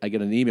get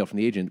an email from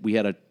the agent. We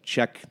had to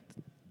check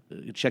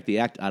the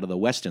act out of the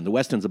Westin. The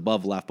Westin's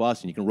above Laugh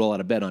Boston. You can roll out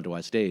of bed onto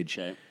our stage.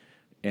 Okay.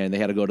 And they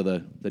had to go to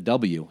the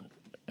W.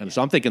 And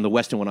so I'm thinking the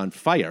Westin went on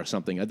fire or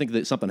something. I think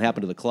that something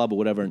happened to the club or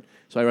whatever. And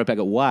so I write back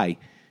at why.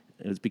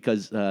 And it's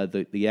because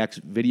the act's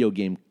video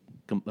game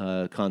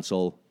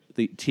console,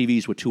 the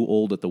TVs were too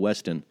old at the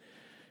Westin,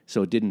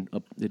 so it didn't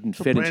fit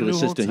into brand the new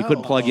system. He hotel.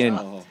 couldn't plug in,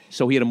 Oh.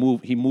 so he had to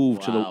move. He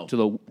moved Wow. to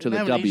the Didn't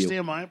have an W.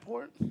 HDMI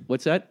port?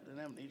 What's that? Didn't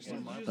have an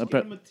HDMI Uh, port?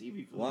 pre- Give him a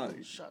TV for Why?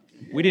 Shut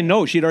We didn't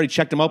know. She'd already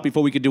checked him out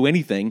before we could do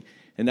anything.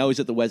 And now he's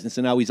at the Westin.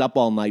 So now he's up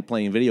all night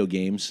playing video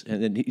games.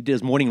 And then he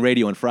does morning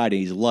radio on Friday.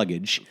 He's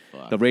luggage.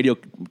 The radio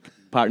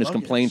partners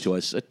complained to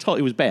us. It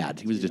was bad.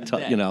 He was just,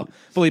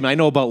 believe me, I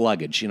know about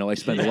luggage. I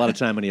spend a lot of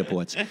time on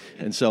airports.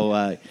 And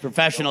so...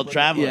 professional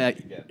traveler.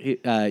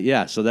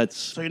 Yeah, so that's...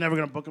 So you're never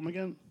going to book him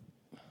again?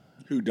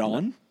 Who,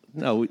 Don?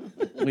 No,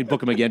 we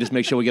book him again. Just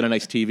make sure we get a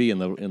nice TV in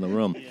the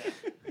room. Yeah.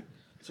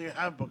 So you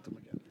have booked him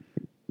again?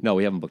 No,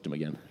 we haven't booked him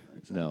again.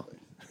 No.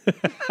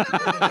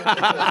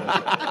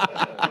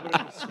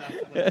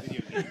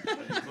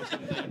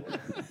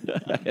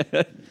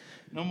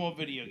 No more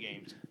video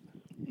games.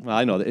 Well,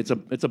 I know it's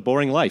a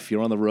boring life.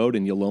 You're on the road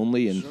and you're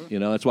lonely, and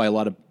that's why a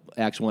lot of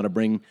acts want to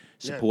bring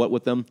support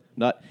with them.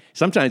 Not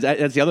sometimes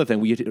that's the other thing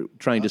we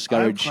try and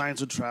discourage. I have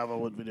clients who travel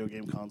with video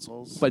game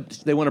consoles,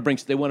 but they want to bring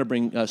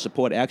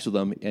support acts with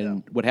them,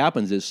 and what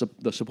happens is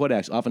the support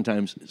acts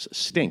oftentimes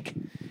stink.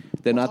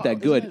 They're not that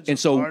good, and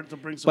so.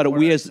 But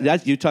we as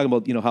you're talking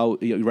about, how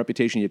your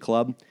reputation in your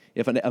club.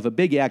 If a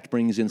big act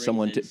brings in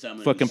someone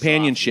for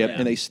companionship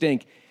and they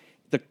stink,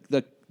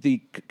 the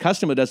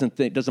customer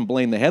doesn't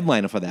blame the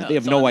headliner for that. They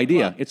have no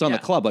idea. It's on the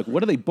club. Like,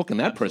 what are they booking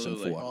that person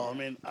for? Well, I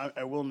mean,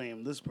 I will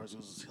name this person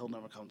because he'll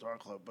never come to our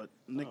club. But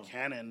Nick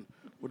Cannon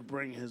would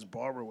bring his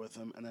barber with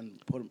him and then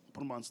put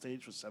him on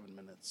stage for 7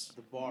 minutes.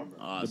 The barber.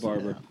 The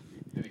barber.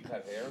 Did he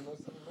cut hair in those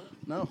 7 minutes?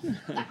 No.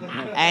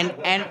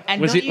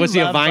 And was don't he you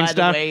a love, Vine by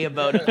star? the way,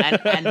 about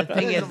and the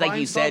thing is, like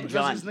you said,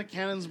 John, Nick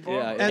Cannon's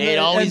barber. it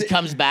always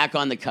comes back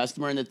on the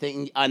customer and the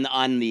thing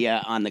on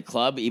the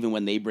club, even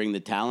when they bring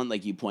the talent,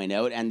 like you point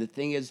out. And the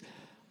thing is,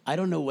 I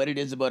don't know what it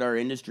is about our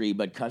industry,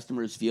 but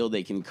customers feel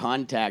they can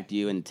contact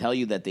you and tell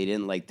you that they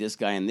didn't like this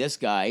guy,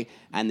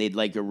 and they'd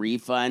like a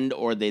refund,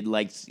 or they'd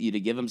like you to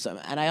give them some.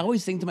 And I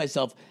always think to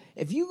myself,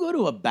 if you go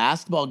to a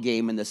basketball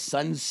game and the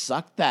Suns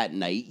suck that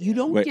night, you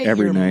don't get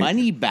your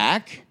money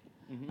back.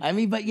 I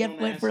mean, but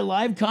yet for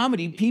live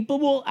comedy, people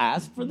will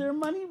ask for their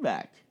money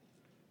back.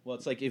 Well,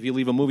 it's like if you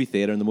leave a movie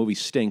theater and the movie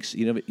stinks,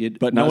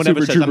 but no one Super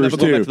ever says, I'm never Troopers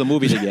going back 2. to the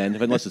movies again,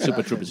 unless it's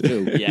Super Troopers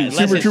 2. Yeah,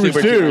 Super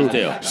Troopers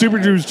 2.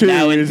 Super Troopers 2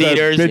 now in is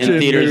theaters, a in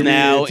theaters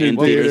now, movie. in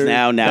theaters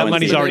now. That in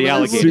money's theaters. already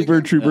allocated.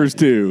 Super Troopers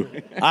 2.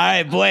 All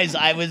right, boys.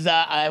 I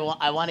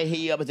want to hit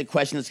you up with a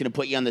question that's going to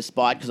put you on the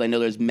spot because I know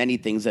there's many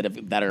things that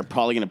are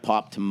probably going to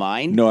pop to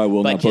mind. No, I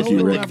will but not book just you,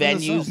 with Rick.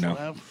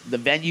 the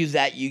venues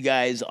that you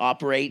guys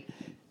operate.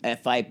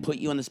 If I put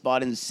you on the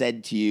spot and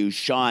said to you,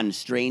 Sean,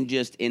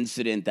 strangest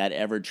incident that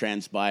ever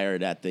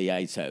transpired at the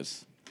Ice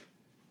House.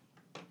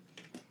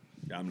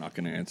 I'm not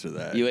going to answer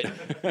that. You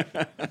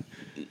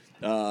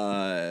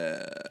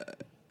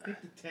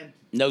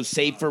no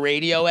safe for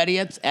radio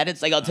edits?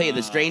 Like, I'll tell you,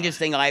 the strangest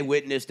thing I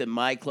witnessed at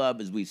my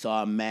club is we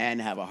saw a man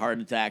have a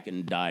heart attack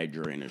and die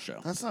during a show.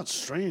 That's not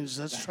strange.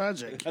 That's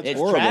tragic. It's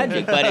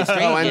tragic, but it's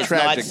strange. Oh, and it's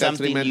tragic. not That's what he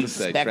something meant you to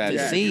say, expect tragic.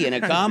 to see in a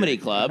comedy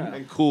club.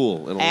 And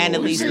cool. And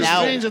at least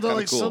now, strange, I thought,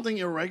 like cool. something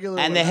irregular.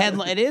 and the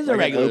headline, it is Like an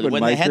irregular. open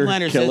When the micer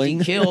headliner killing?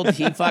 says he killed,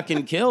 he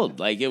fucking killed.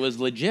 Like, it was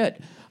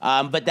legit.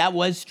 But that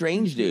was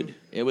strange, dude.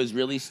 It was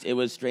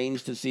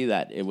strange to see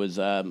that. It was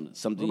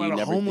something What you about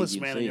never a homeless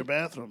think you'd man see. in your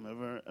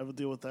bathroom? Ever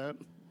deal with that?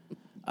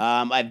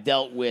 I've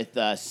dealt with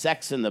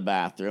sex in the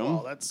bathroom.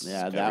 Oh, that's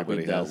that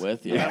everybody we dealt has.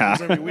 with. That Yeah,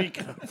 happens every week.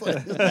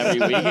 every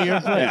week in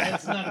your place.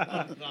 That's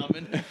not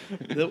uncommon.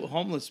 The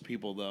homeless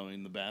people, though,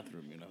 in the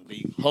bathroom,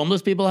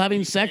 Homeless people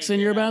having sex in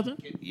your bathroom?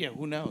 Yeah,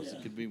 who knows?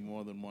 It could be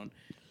more than one.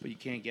 But you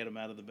can't get them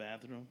out of the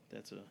bathroom.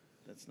 That's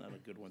not a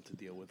good one to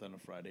deal with on a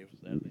Friday or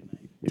Saturday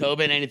night.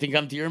 Tobin, anything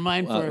come to your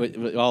mind?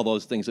 With all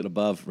those things and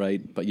above,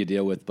 right? But you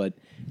deal with. But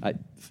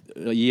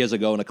years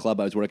ago in a club,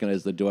 I was working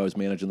as the door. I was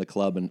managing the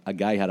club, and a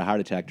guy had a heart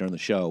attack during the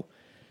show.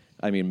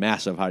 I mean,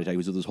 massive heart attack. He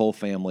was with his whole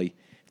family.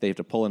 They have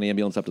to pull an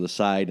ambulance up to the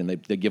side, and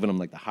they're giving him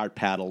like the heart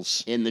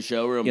paddles in the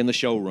showroom.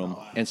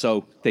 And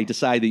so they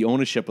decide, the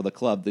ownership of the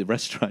club, the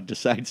restaurant,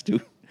 decides to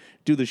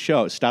do the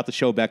show, start the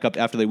show back up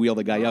after they wheel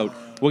the guy out.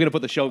 We're going to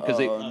put the show because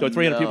there were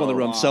 300 people in the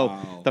room. So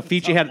the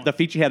feature had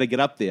to get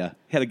up there,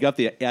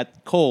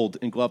 at cold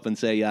and go up and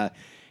say,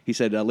 he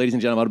said, ladies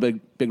and gentlemen, a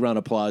big round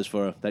of applause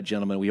for that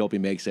gentleman. We hope he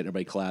makes it.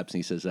 Everybody claps. And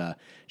he says,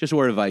 just a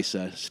word of advice,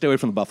 stay away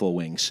from the buffalo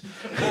wings.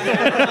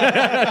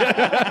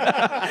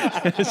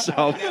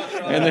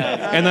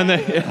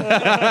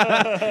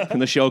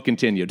 And the show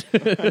continued.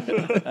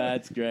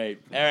 That's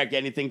great. Eric,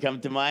 anything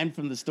come to mind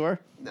from the store?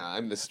 No,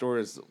 I mean, the store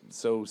is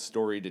so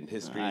storied in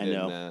history. I and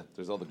know.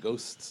 There's all the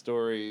ghost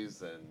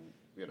stories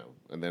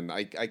and then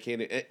I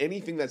can't,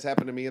 anything that's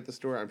happened to me at the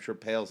store, I'm sure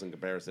pales in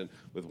comparison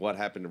with what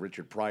happened to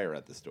Richard Pryor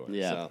at the store.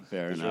 Yeah, so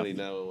fair there's enough. really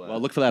no. Well,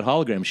 look for that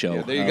hologram show.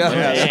 Yeah, there you go.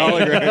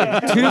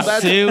 Hologram. Too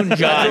soon,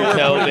 John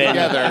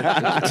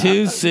Tobin.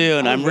 Too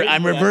soon. I'm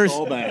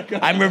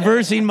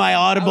reversing my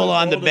audible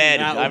on the bed.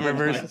 I'm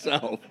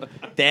reversing.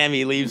 Damn,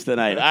 he leaves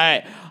tonight. All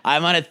right. I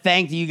want to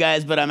thank you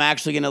guys, but I'm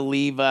actually going to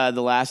leave the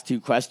last two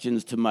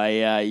questions to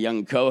my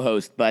young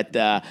co-host. But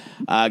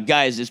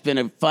guys, it's been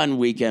a fun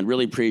weekend.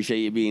 Really appreciate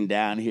you being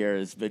down here.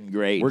 It's been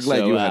great. We're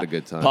glad you had a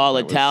good time. Paul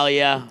That was-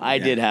 Italia, I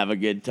did have a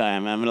good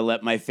time. I'm going to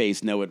let my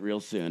face know it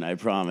real soon. I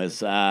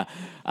promise.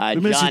 We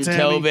miss John you, Tammy.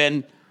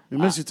 Tobin. We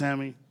miss you,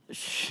 Tammy.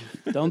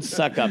 Don't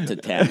suck up to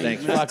Tammy.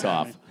 Fuck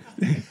off.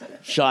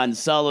 Sean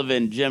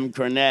Sullivan, Jim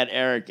Cornette,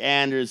 Eric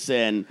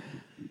Anderson,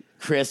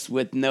 Chris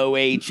with no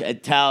H,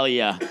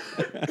 Italia,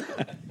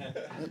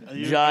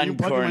 John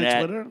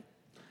Cornett,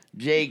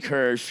 Jay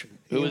Kirsch,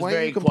 who was Why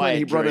very you complain? quiet.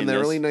 He brought in during that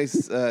this. really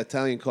nice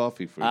Italian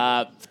coffee for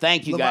you.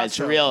 Thank you guys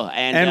for real.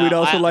 And we'd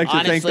also like to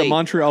thank the honestly,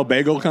 Montreal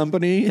Bagel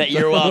Company.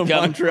 You're welcome.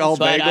 Montreal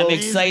but I'm Bagels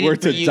excited were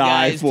for to you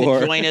die guys for.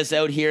 to join us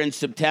out here in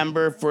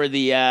September for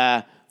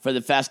the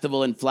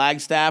festival in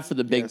Flagstaff for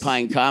the Big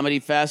Pine Comedy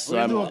Fest.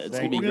 So it's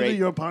gonna be We're great. do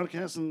your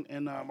podcast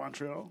in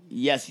Montreal.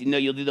 Yes,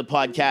 you'll do the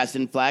podcast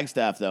in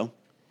Flagstaff though.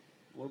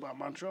 What about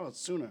Montreal? It's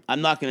sooner.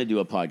 I'm not going to do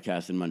a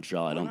podcast in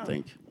Montreal. I don't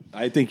think.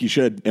 I think you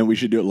should, and we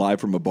should do it live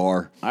from a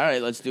bar. All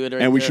right, let's do it.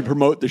 Right And we there. should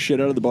promote the shit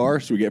out of the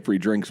bar so we get free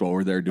drinks while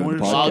we're there doing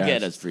the podcast. I'll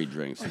get us free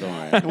drinks. Don't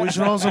worry. And we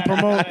should also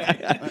promote,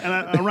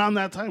 and around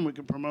that time we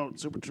could promote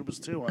Super Troopers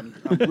 2 on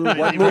Blu-ray.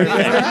 What movie?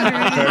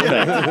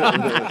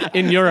 Perfect.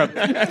 In Europe.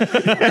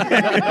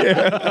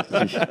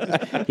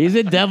 He's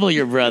a devil,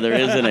 your brother,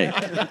 isn't he?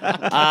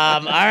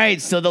 All right,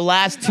 so the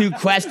last two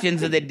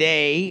questions of the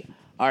day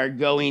are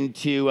going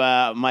to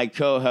my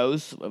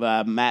co-hosts,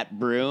 Matt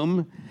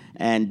Broom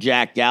and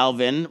Jack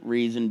Galvin.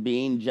 Reason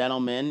being,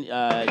 gentlemen,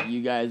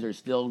 you guys are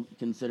still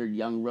considered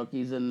young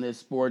rookies in this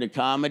sport of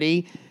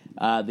comedy.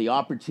 The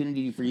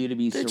opportunity for you to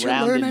be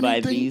surrounded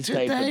by these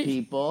type of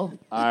people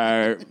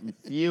are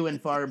few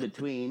and far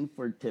between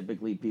for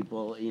typically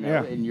people, in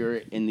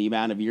the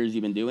amount of years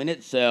you've been doing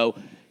it. So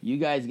you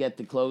guys get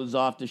to close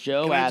off the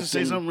show. Can I just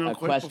say asking something real a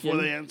quick question.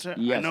 before they answer?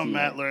 Yes, I know you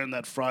Matt may. learned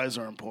that fries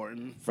are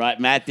important.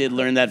 Matt did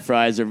learn that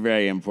fries are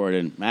very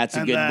important. Matt's a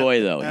And good that-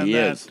 boy, though. and He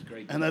that- is.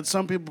 And that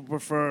some people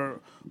prefer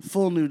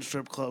full nude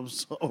strip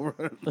clubs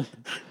over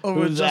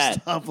Who's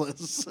just that?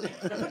 topless.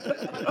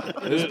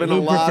 There's been a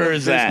Who lot of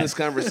prefers that? business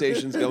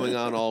conversations going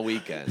on all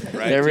weekend, right?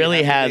 There Do you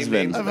really have has any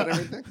been. names about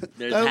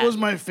everything? That was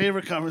my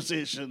favorite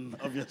conversation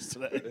of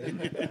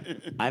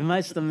yesterday. I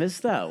must have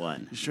missed that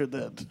one. You sure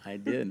did. I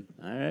did.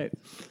 All right.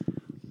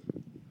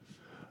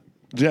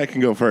 Jack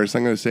can go first.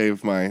 I'm going to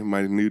save my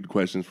nude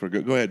questions for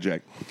go ahead,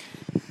 Jack.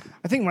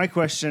 I think my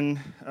question,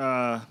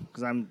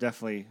 because I'm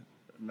definitely,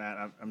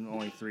 Matt, I'm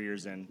only 3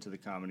 years into the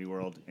comedy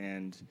world,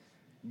 and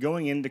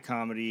going into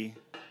comedy,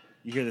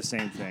 you hear the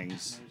same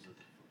things.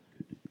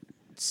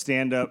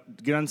 Stand up,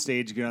 get on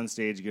stage, get on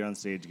stage, get on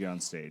stage, get on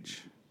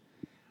stage.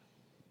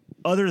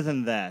 Other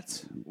than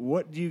that,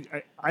 what do you,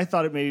 I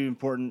thought it may be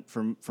important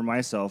for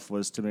myself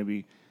was to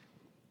maybe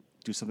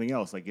do something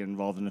else, like get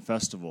involved in a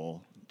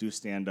festival, do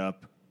stand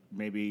up,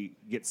 maybe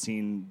get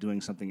seen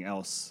doing something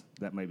else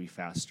that might be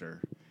faster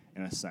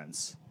in a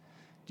sense.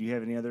 Do you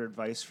have any other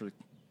advice for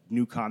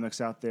new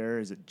comics out there?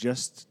 Is it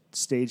just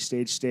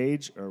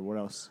stage, or what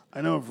else? I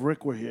know if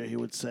Rick were here, he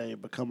would say,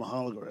 become a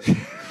hologram.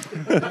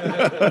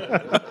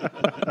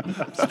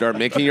 Start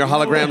making your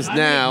holograms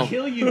now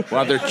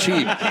while they're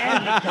cheap.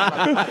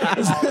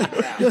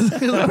 Because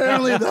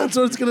apparently that's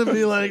what it's going to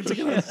be like.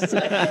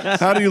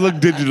 How do you look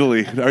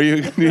digitally? Do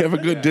you have a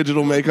good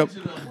digital makeup?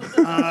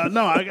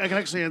 No, I can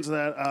actually answer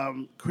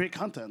that. Create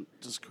content.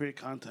 Just create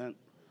content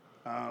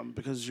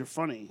because you're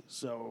funny.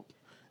 So,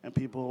 and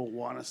people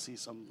want to see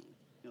something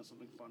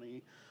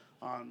funny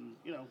on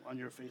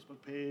your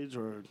Facebook page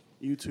or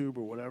YouTube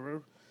or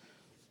whatever.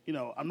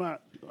 I'm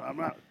not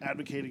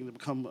advocating to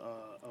become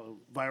a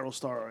viral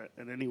star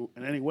in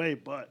any way,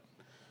 but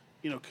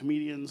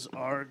comedians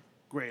are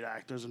great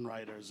actors and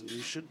writers, and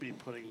you should be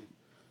putting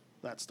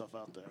that stuff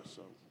out there.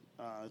 So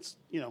it's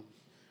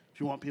if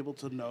you want people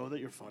to know that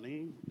you're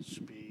funny, it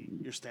should be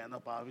your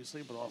stand-up,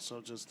 obviously, but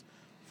also just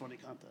funny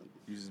content.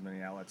 Use as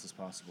many outlets as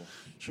possible.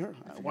 Sure.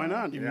 Why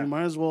not? You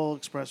might as well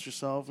express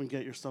yourself and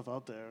get your stuff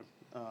out there.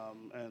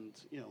 And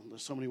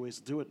there's so many ways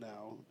to do it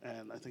now,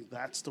 and I think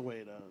that's the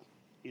way to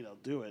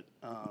do it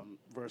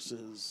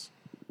versus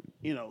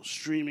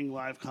streaming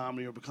live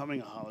comedy or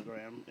becoming a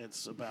hologram.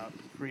 It's about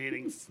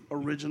creating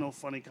original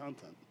funny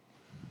content.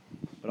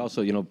 But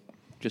also,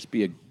 just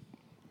be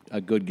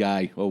a good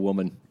guy or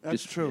woman.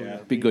 That's just true. Yeah.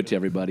 Be good to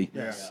everybody.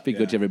 Yes. Be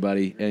good to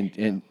everybody.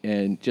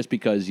 And just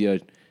because you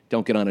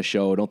don't get on a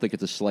show, don't think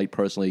it's a slight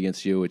personally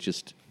against you. It's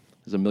just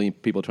there's a million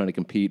people trying to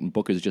compete, and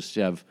bookers just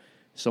have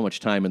so much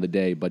time in the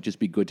day. But just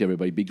be good to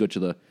everybody. Be good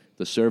to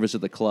the service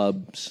at the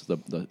clubs,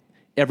 the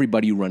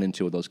everybody you run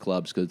into at those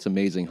clubs, because it's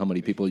amazing how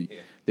many people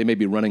they may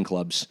be running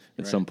clubs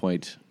at some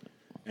point.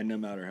 And no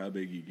matter how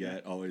big you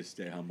get, always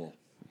stay humble.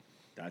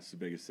 That's the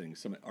biggest thing.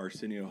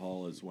 Arsenio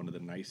Hall is one of the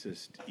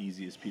nicest,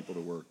 easiest people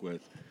to work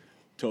with.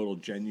 Total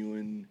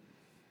genuine.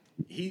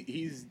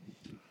 He's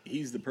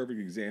the perfect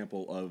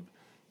example of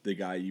the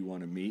guy you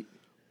want to meet,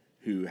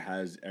 who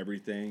has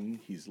everything.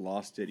 He's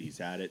lost it. He's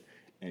at it,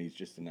 and he's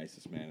just the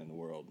nicest man in the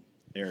world.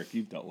 Eric,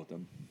 you've dealt with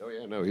him. Oh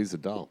yeah, no, he's a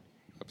doll.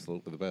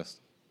 Absolutely the best.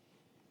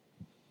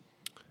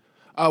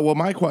 Well,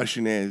 my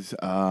question is,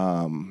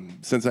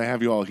 since I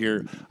have you all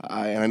here,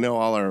 and I know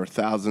all our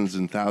thousands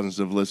and thousands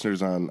of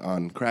listeners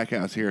on Crack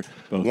House here,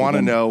 want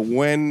to know,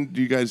 when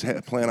do you guys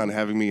plan on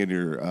having me in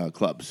your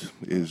clubs?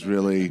 Is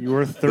really You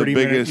were 30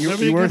 the biggest,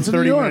 minutes. You were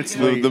 30 minutes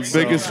late. the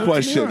biggest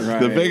question.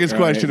 The biggest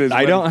question is,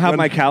 I don't have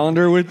my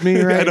calendar with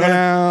me right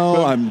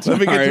now. I'm Let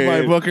me get to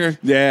my booker.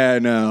 Yeah,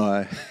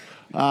 no.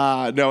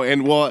 No,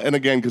 and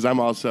again, because I'm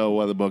also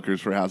one of the bookers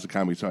for House of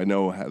Comedy, so I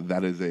know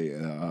that is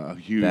a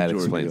huge. That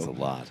explains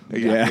ordeal. a lot.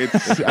 Yeah,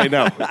 I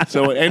know.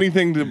 So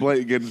anything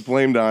gets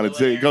blamed on,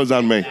 it goes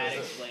on me. That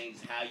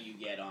explains how you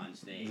get on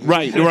stage.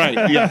 Right.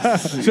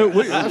 Yes. So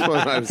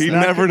he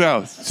never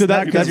knows. So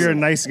that's because you're a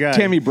nice guy.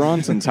 Tammy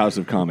Bronson's House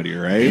of Comedy,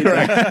 right?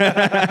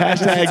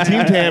 Hashtag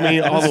Team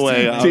Tammy all the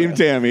way. Team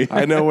Tammy.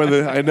 I know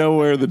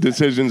where the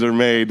decisions are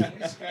made.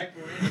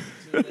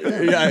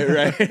 Yeah,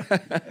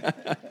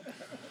 right.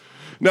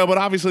 No, but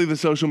obviously the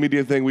social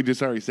media thing we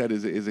just already said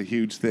is a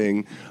huge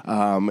thing,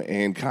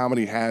 and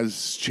comedy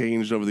has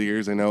changed over the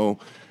years. I know,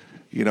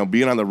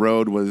 being on the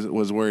road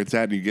was where it's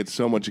at. And you get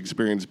so much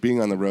experience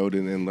being on the road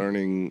and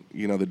learning,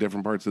 the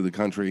different parts of the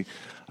country.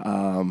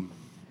 But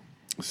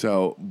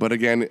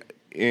again,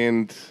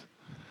 and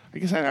I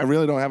guess I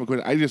really don't have a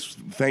question. I just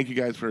thank you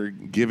guys for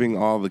giving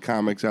all the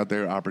comics out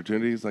there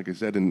opportunities, like I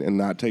said, and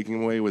not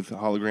taking away with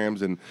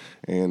holograms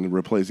and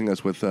replacing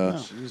us with fake Who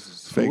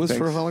was things.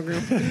 for a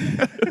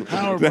hologram?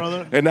 Howard,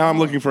 brother. And now I'm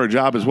looking for a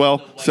job as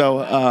well. So,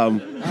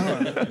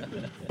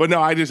 but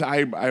no, as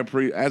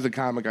a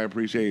comic, I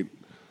appreciate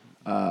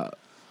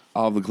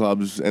all the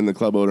clubs and the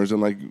club owners.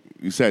 And like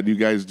you said, you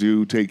guys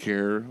do take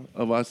care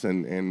of us,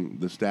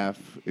 and the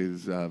staff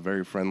is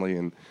very friendly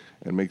and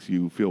makes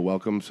you feel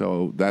welcome.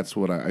 So that's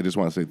what I just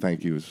want to say.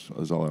 Thank you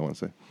is all I want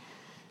to say.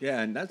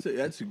 Yeah, and that's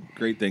a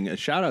great thing. A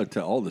shout out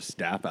to all the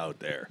staff out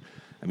there.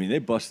 I mean, they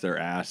bust their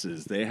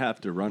asses. They have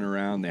to run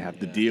around. They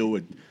have to deal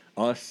with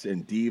us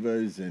and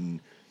divas and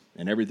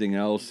everything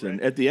else.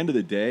 And at the end of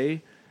the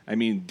day, I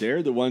mean,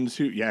 they're the ones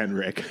who. Yeah, and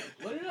Rick.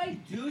 What did I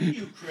do to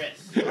you,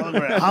 Chris?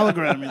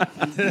 Hologram.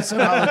 You said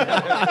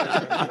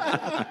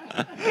hologram.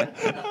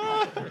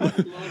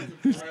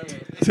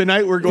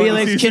 Tonight we're going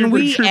Felix, to see can Super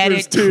we Troopers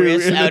edit 2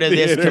 Chris in the out of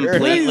this theater.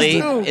 completely?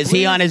 Is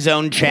he on his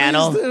own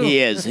channel? do. He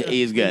is.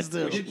 He's good.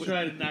 We should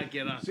try to not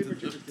get on.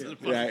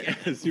 Yeah,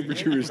 Super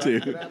Troopers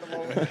 2.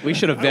 We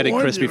should have vetted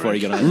Chris before he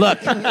got on. Look,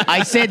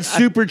 I said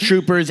Super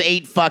Troopers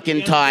 8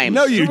 fucking times.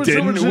 No, you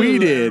didn't. We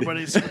did.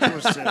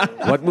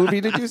 What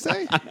movie did you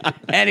say?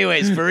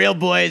 Anyways, for real,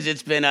 boys,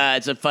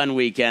 it's a fun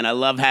weekend. I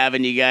love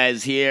having you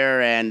guys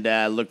here, and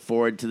look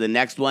forward to the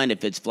next one,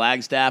 if it's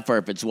Flagstaff or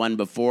if it's one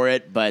before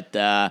it. But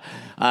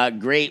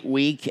great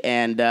week,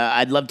 and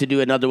I'd love to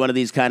do another one of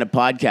these kind of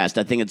podcasts.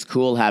 I think it's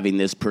cool having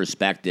this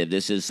perspective.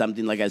 This is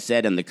something, like I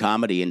said, in the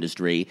comedy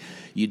industry,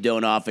 you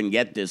don't often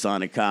get this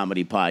on a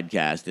comedy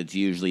podcast. It's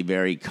usually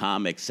very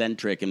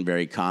comic-centric and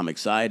very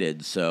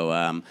comic-sided.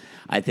 So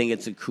I think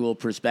it's a cool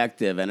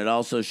perspective, and it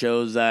also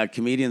shows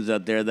comedians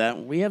out there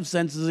that we have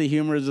senses of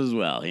humor as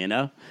well,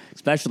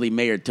 Especially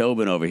Mayor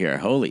Tobin over here.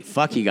 Holy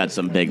fuck, he got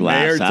some big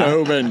laughs. Mayor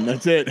Tobin,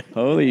 that's it.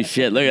 Holy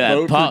shit, look at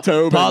Vote that. for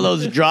Tobin.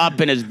 Paulo's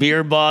dropping his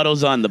beer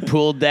bottles on the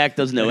pool deck,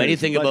 doesn't know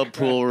anything about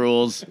pool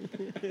rules.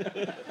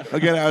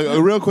 Again, a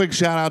real quick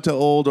shout out to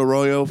Old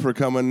Arroyo for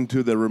coming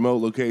to the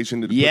remote location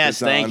to put Yes,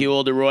 this thank on. you,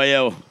 Old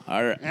Arroyo.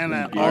 Our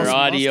awesome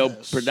audio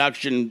mustache.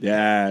 production.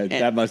 Yeah,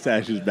 that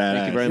mustache is badass.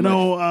 Thank you very You much.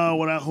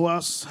 know who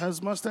else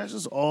has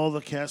mustaches? All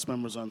the cast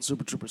members on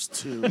Super Troopers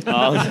 2. What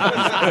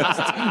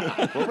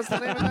was the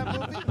name of that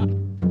movie?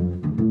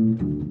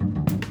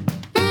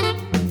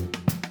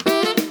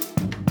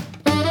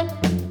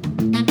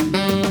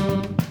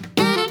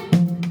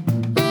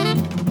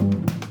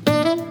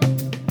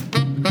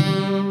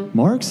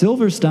 Mark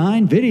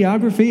Silverstein,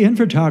 videography and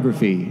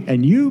photography,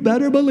 and you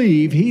better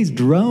believe he's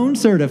drone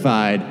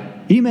certified.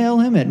 Email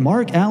him at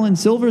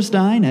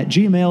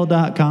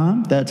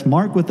markalansilverstein@gmail.com. That's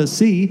Mark with a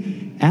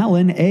C,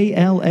 Alan,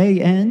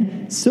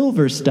 A-L-A-N,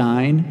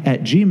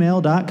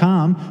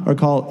 Silverstein@gmail.com, or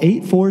call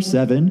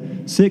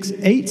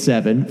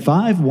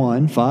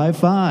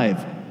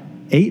 847-687-5155.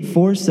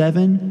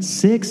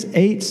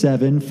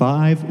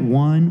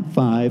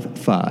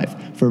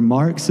 847-687-5155 for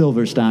Mark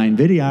Silverstein,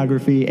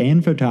 videography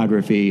and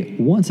photography.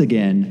 Once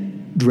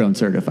again, drone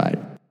certified.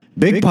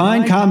 Big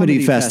Pine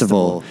Comedy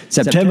Festival,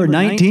 September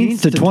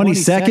 19th to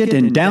 22nd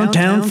in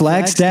downtown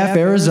Flagstaff,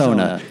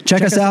 Arizona.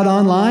 Check us out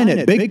online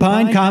at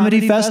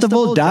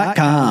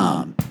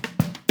bigpinecomedyfestival.com.